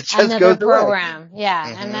in another program. Yeah,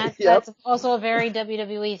 and that's also a very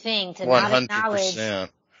WWE thing, to 100%. Not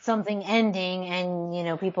acknowledge something ending,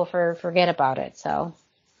 and people forget about it. So.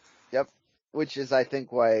 Yep, which is I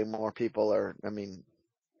think why more people are. I mean,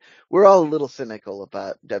 we're all a little cynical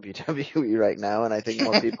about WWE right now, and I think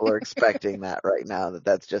more people are expecting that right now.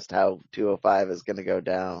 That's just how 205 is going to go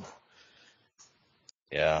down.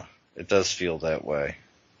 Yeah, it does feel that way.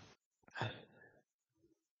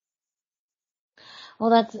 Well,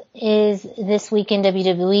 that is This Week in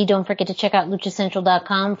WWE. Don't forget to check out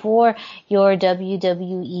LuchaCentral.com for your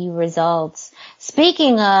WWE results.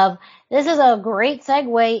 Speaking of, this is a great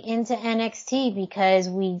segue into NXT because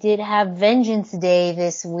we did have Vengeance Day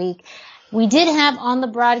this week. We did have on the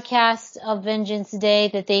broadcast of Vengeance Day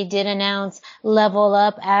that they did announce Level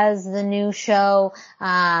Up as the new show,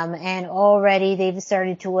 and already they've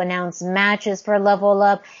started to announce matches for Level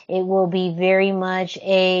Up. It will be very much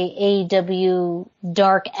a AEW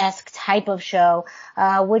Dark-esque type of show,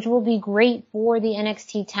 which will be great for the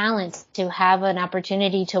NXT talent to have an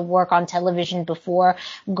opportunity to work on television before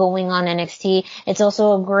going on NXT. It's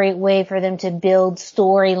also a great way for them to build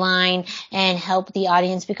storyline and help the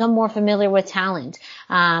audience become more familiar with talent.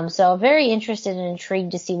 So very interested and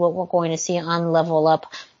intrigued to see what we're going to see on Level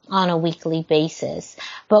Up on a weekly basis.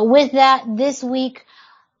 But with that, this week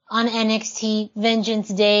on NXT Vengeance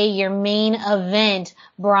Day, your main event,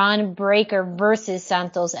 Braun Breaker versus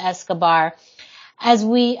Santos Escobar. I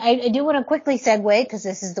do want to quickly segue, because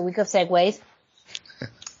this is the week of segues.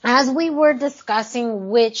 As we were discussing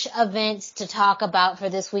which events to talk about for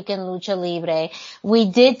this week in Lucha Libre, we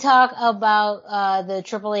did talk about the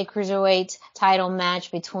AAA Cruiserweight title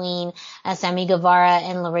match between Sammy Guevara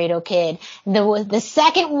and Laredo Kid. The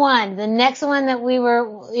second one, the next one that we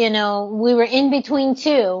were in between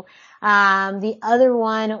two. The other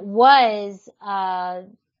one was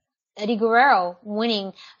Eddie Guerrero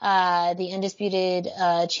winning the Undisputed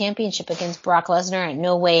Championship against Brock Lesnar at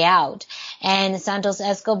No Way Out. And Santos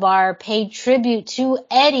Escobar paid tribute to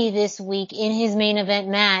Eddie this week in his main event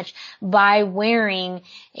match by wearing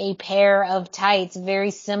a pair of tights very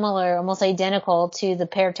similar, almost identical to the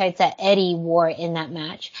pair of tights that Eddie wore in that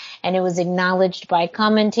match. And it was acknowledged by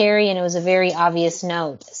commentary, and it was a very obvious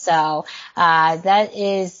note. So that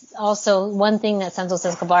is also one thing that Santos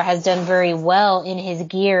Escobar has done very well in his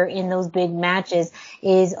gear in those big matches,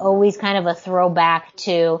 is always kind of a throwback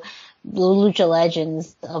to lucha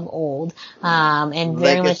legends of old, and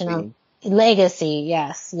very much an legacy.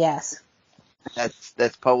 Yes.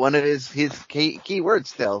 That's one of his key words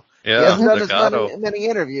still. Yeah, he hasn't done Legado. as many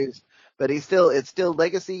interviews, but it's still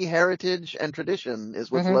legacy, heritage, and tradition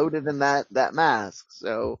is what's loaded in that mask.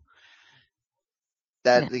 So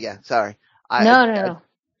sorry. No.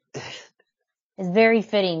 It's very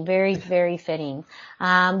fitting, very, very fitting.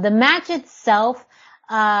 The match itself,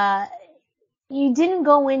 you didn't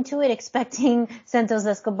go into it expecting Santos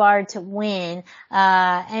Escobar to win.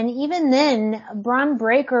 And even then, Bron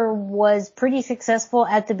Breakker was pretty successful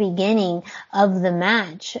at the beginning of the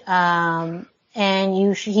match. And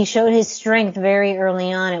he showed his strength very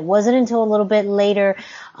early on. It wasn't until a little bit later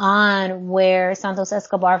on where Santos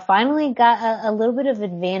Escobar finally got a little bit of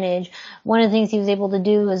advantage. One of the things he was able to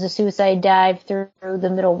do was a suicide dive through the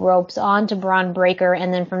middle ropes onto Bron Breakker,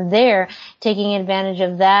 and then from there taking advantage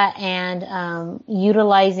of that and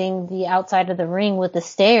utilizing the outside of the ring with the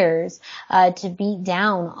stairs to beat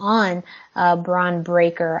down on Bron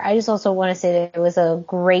Breakker. I just also want to say that it was a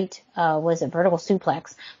great vertical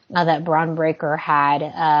suplex that Bron Breakker had.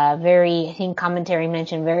 I think commentary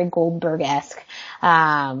mentioned very Goldberg-esque,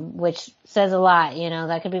 which says a lot.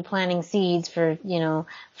 That could be planting seeds for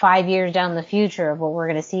 5 years down the future of what we're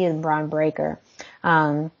going to see in Bron Breakker.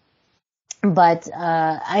 But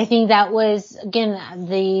I think that was, again,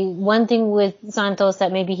 the one thing with Santos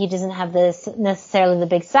that maybe he doesn't have necessarily the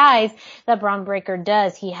big size that Bron Breakker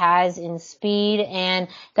does. He has in speed and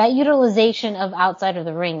that utilization of outside of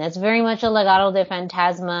the ring. That's very much a Legado de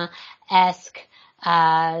Fantasma-esque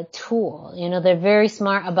tool. They're very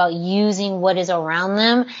smart about using what is around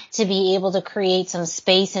them to be able to create some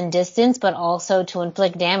space and distance, but also to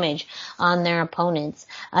inflict damage on their opponents.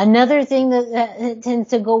 Another thing that tends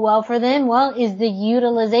to go well for them, is the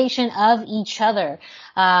utilization of each other.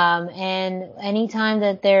 And anytime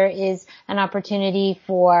that there is an opportunity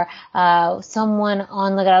for someone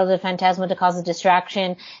on Legado de Fantasma to cause a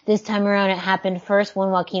distraction, this time around it happened first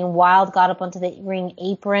when Joaquin Wilde got up onto the ring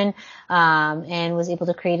apron and was able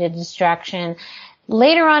to create a distraction.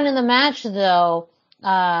 Later on in the match, though,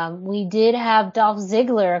 we did have Dolph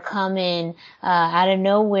Ziggler come in out of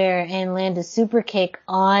nowhere and land a super kick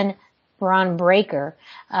on Bron Breakker,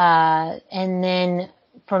 and then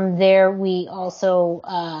from there, we also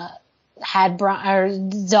had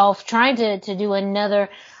Dolph trying to do another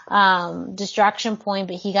distraction point,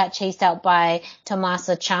 but he got chased out by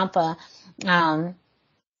Tommaso Ciampa.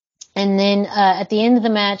 And then at the end of the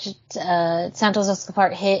match, Santos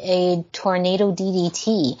Escobar hit a tornado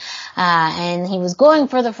DDT, and he was going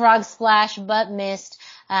for the frog splash but missed.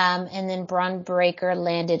 And then Bron Breakker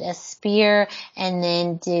landed a spear and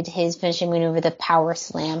then did his finishing maneuver, the power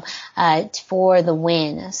slam, for the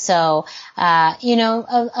win. So,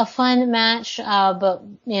 a fun match, but,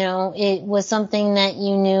 it was something that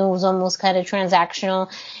you knew was almost kind of transactional.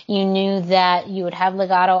 You knew that you would have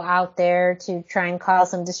Legado out there to try and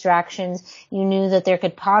cause some distractions. You knew that there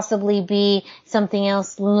could possibly be something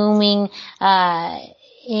else looming,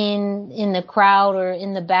 in the crowd or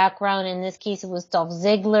in the background. In this case, it was Dolph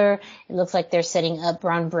Ziggler. It looks like they're setting up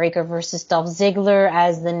Bron Breakker versus Dolph Ziggler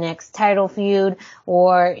as the next title feud,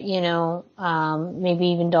 or, maybe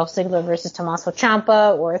even Dolph Ziggler versus Tommaso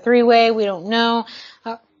Ciampa, or a three-way. We don't know.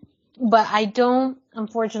 But I don't,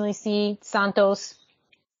 unfortunately, see Santos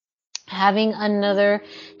having another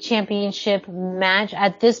championship match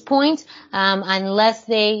at this point, unless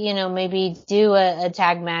they, maybe do a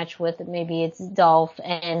tag match with, maybe it's Dolph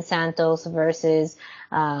and Santos versus,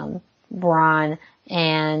 Bron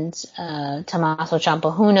and, Tommaso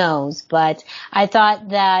Ciampa. Who knows? But I thought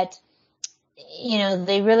that,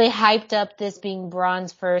 they really hyped up this being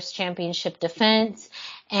Bron's first championship defense.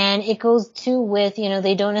 And it goes too with,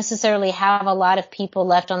 they don't necessarily have a lot of people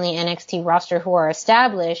left on the NXT roster who are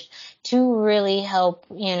established to really help,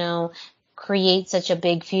 create such a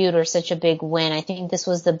big feud or such a big win. I think this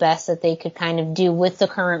was the best that they could kind of do with the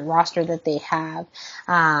current roster that they have.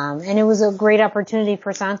 And it was a great opportunity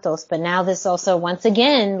for Santos. But now this also, once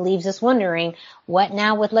again, leaves us wondering, what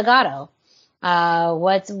now with Legado?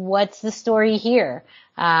 What's the story here?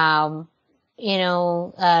 Joaquin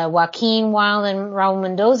Wilde and Raul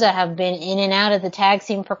Mendoza have been in and out of the tag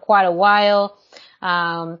scene for quite a while.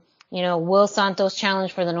 Will Santos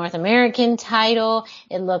challenge for the North American title?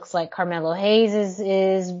 It looks like Carmelo Hayes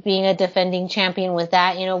is being a defending champion with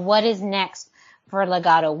that. What is next for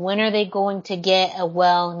Legado? When are they going to get a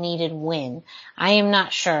well-needed win? I am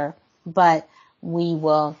not sure, but we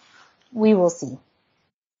will see.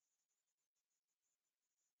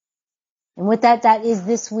 And with that, that is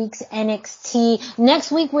this week's NXT.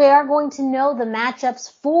 Next week, we are going to know the matchups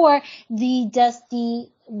for the Dusty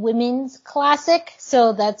Women's Classic.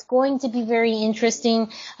 So that's going to be very interesting.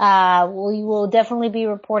 We will definitely be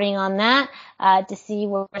reporting on that, to see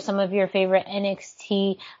where some of your favorite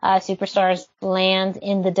NXT, superstars land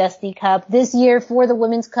in the Dusty Cup. This year for the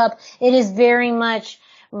Women's Cup, it is very much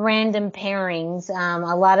random pairings.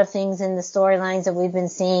 A lot of things in the storylines that we've been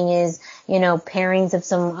seeing is, pairings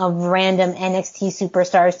of random NXT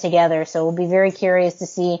superstars together. So we'll be very curious to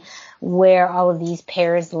see where all of these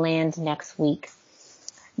pairs land next week.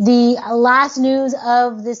 The last news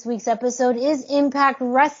of this week's episode is Impact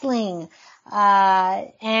Wrestling.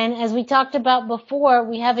 And as we talked about before,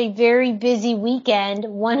 we have a very busy weekend.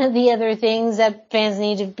 One of the other things that fans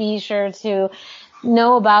need to be sure to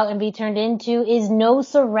know about and be turned into is No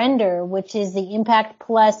Surrender, which is the Impact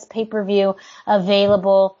Plus pay-per-view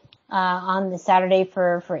available on the Saturday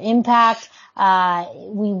for Impact.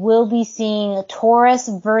 We will be seeing Taurus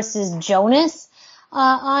versus Jonas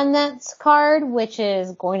on that card, which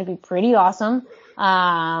is going to be pretty awesome.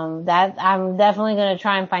 That I'm definitely going to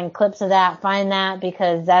try and find clips of that,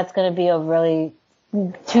 because that's going to be a really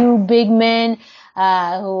two big men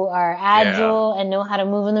who are agile and know how to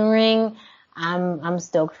move in the ring. I'm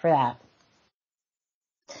stoked for that.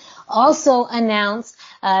 Also announced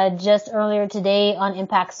just earlier today on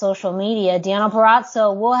Impact social media, Deonna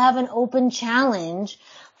Purrazzo will have an open challenge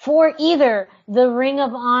for either the Ring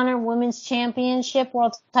of Honor Women's Championship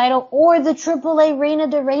World title or the AAA Reina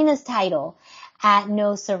de Reinas title at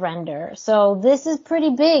No Surrender. So this is pretty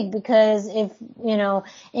big, because if,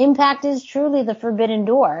 Impact is truly the forbidden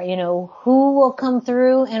door, who will come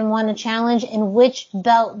through and want to challenge, and which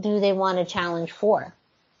belt do they want to challenge for?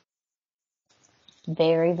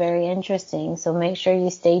 Very, very interesting. So make sure you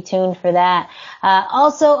stay tuned for that.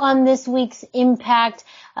 Also on this week's Impact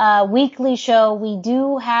weekly show, we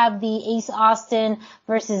do have the Ace Austin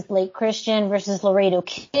versus Blake Christian versus Laredo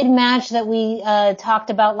Kid match that we talked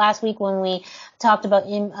about last week when we talked about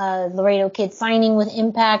Laredo Kid signing with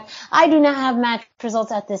Impact. I do not have match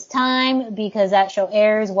results at this time because that show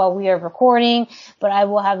airs while we are recording, but I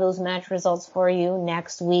will have those match results for you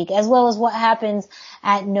next week, as well as what happens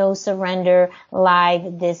at No Surrender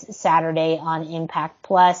live this Saturday on Impact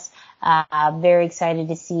Plus. Very excited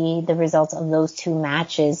to see the results of those two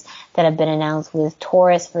matches that have been announced, with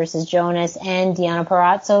Taurus versus Jonas and Deonna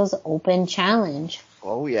Purrazzo's open challenge.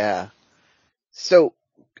 Oh yeah. So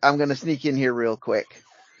I'm going to sneak in here real quick.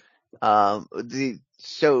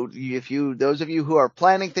 So those of you who are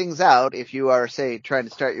planning things out, if you are, say, trying to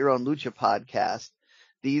start your own Lucha podcast,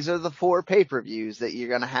 these are the 4 pay-per-views that you're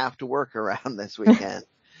going to have to work around this weekend.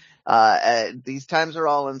 These times are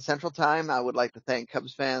all in Central Time. I would like to thank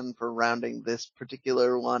Cubs fan for rounding this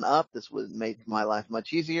particular one up. This would make my life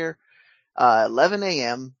much easier. 11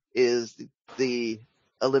 a.m. is the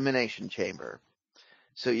Elimination Chamber.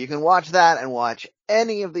 So you can watch that and watch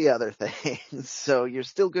any of the other things. So you're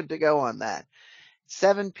still good to go on that.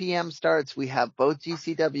 7 p.m. starts. We have both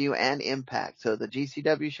GCW and Impact. So the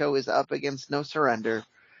GCW show is up against No Surrender.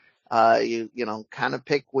 You kind of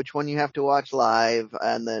pick which one you have to watch live,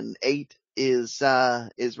 and then 8 is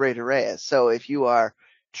Rey de Reyes. So if you are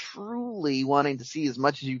truly wanting to see as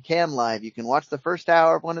much as you can live, you can watch the first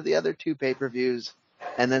hour of one of the other 2 pay-per-views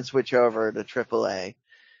and then switch over to AAA.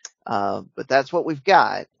 But that's what we've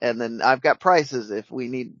got. And then I've got prices if we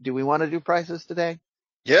need. Do we want to do prices today?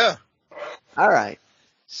 Yeah. All right.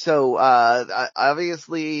 So,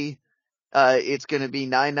 obviously, it's going to be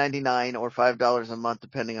 $9.99 or $5 a month,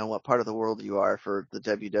 depending on what part of the world you are, for the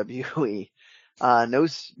WWE.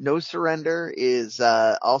 No Surrender is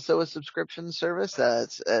also a subscription service.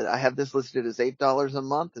 I have this listed as $8 a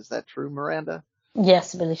month. Is that true, Miranda?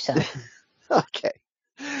 Yes, I believe so. Okay.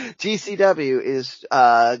 GCW is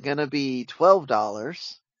going to be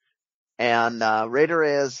 $12, and Rey de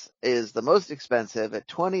Reyes is the most expensive at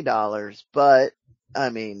 $20, but I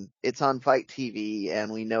mean, it's on Fight TV,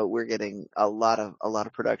 and we know we're getting a lot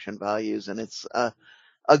of production values, and it's a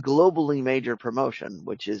globally major promotion,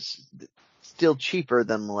 which is still cheaper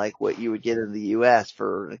than like what you would get in the US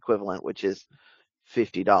for an equivalent, which is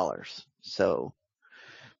 $50. So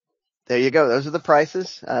there you go. Those are the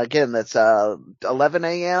prices. Again, that's 11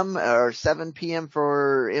 a.m. or 7 p.m.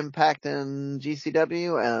 for Impact and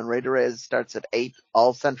GCW, and Rey de Reyes starts at 8,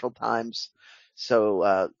 all Central Times.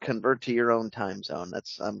 So convert to your own time zone.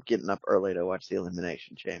 I'm getting up early to watch the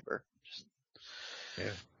Elimination Chamber.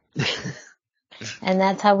 Yeah. And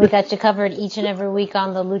that's how we got you covered each and every week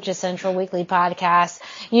on the Lucha Central Weekly Podcast.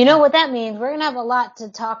 You know what that means? We're going to have a lot to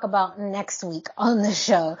talk about next week on the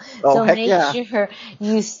show. Oh, so heck make yeah. sure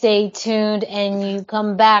you stay tuned and you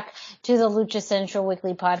come back to the Lucha Central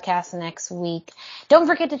Weekly Podcast next week. Don't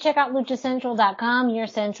forget to check out luchacentral.com, your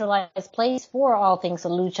centralized place for all things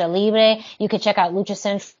Lucha Libre. You can check out Lucha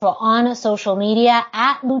Central on social media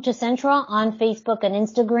at Lucha Central on Facebook and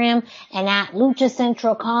Instagram, and at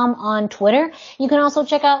LuchaCentral.com on Twitter. You can also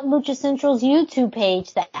check out Lucha Central's YouTube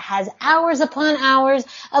page that has hours upon hours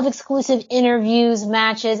of exclusive interviews,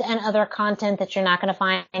 matches, and other content that you're not going to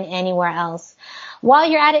find anywhere else. While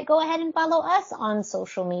you're at it, go ahead and follow us on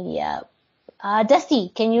social media. Dusty,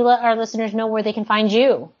 can you let our listeners know where they can find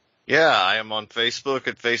you? Yeah, I am on Facebook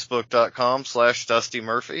at facebook.com/Dusty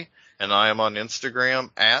Murphy, and I am on Instagram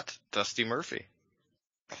at Dusty Murphy.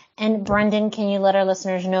 And Brendan, can you let our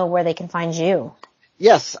listeners know where they can find you?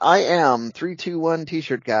 Yes, I am 321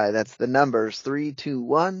 T-shirt guy. That's the numbers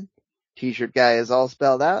 321. T-shirt guy is all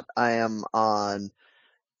spelled out. I am on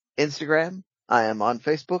Instagram. I am on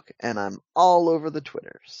Facebook, and I'm all over the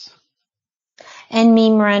Twitters. And me,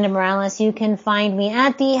 Miranda Morales. You can find me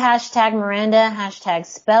at the hashtag Miranda, hashtag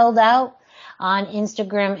spelled out, on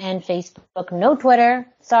Instagram and Facebook. No Twitter.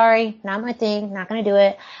 Sorry, not my thing. Not going to do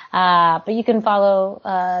it. But you can follow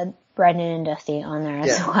Brendan and Dusty on there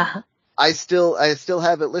as well. I still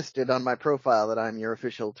have it listed on my profile that I'm your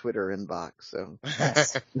official Twitter inbox. So,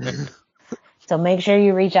 So make sure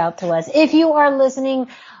you reach out to us. If you are listening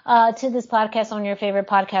to this podcast on your favorite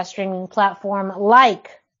podcast streaming platform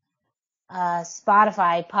like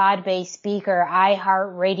Spotify, Podbase, Speaker,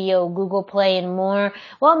 iHeartRadio, Google Play, and more,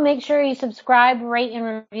 well, make sure you subscribe, rate,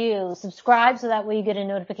 and review. Subscribe so that way you get a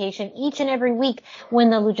notification each and every week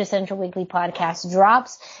when the Lucha Central Weekly Podcast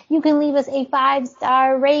drops. You can leave us a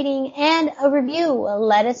 5-star rating and a review.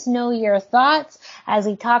 Let us know your thoughts. As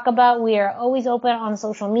we talk about, we are always open on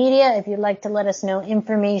social media. If you'd like to let us know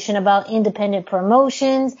information about independent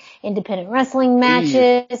promotions, independent wrestling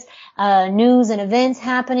matches, news and events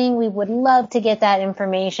happening, we would love to get that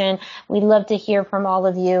information. We'd love to hear from all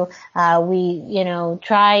of you. We,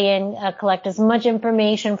 try and collect as much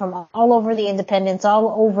information from all over the independents,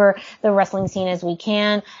 all over the wrestling scene as we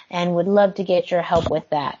can, and would love to get your help with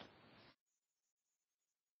that.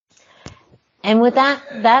 And with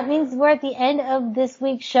that means we're at the end of this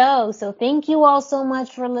week's show. So thank you all so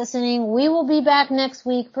much for listening. We will be back next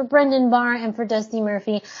week. For Brendan Barr and for Dusty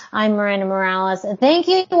Murphy, I'm Miranda Morales. Thank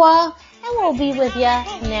you all, and we'll be with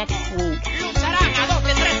you next week.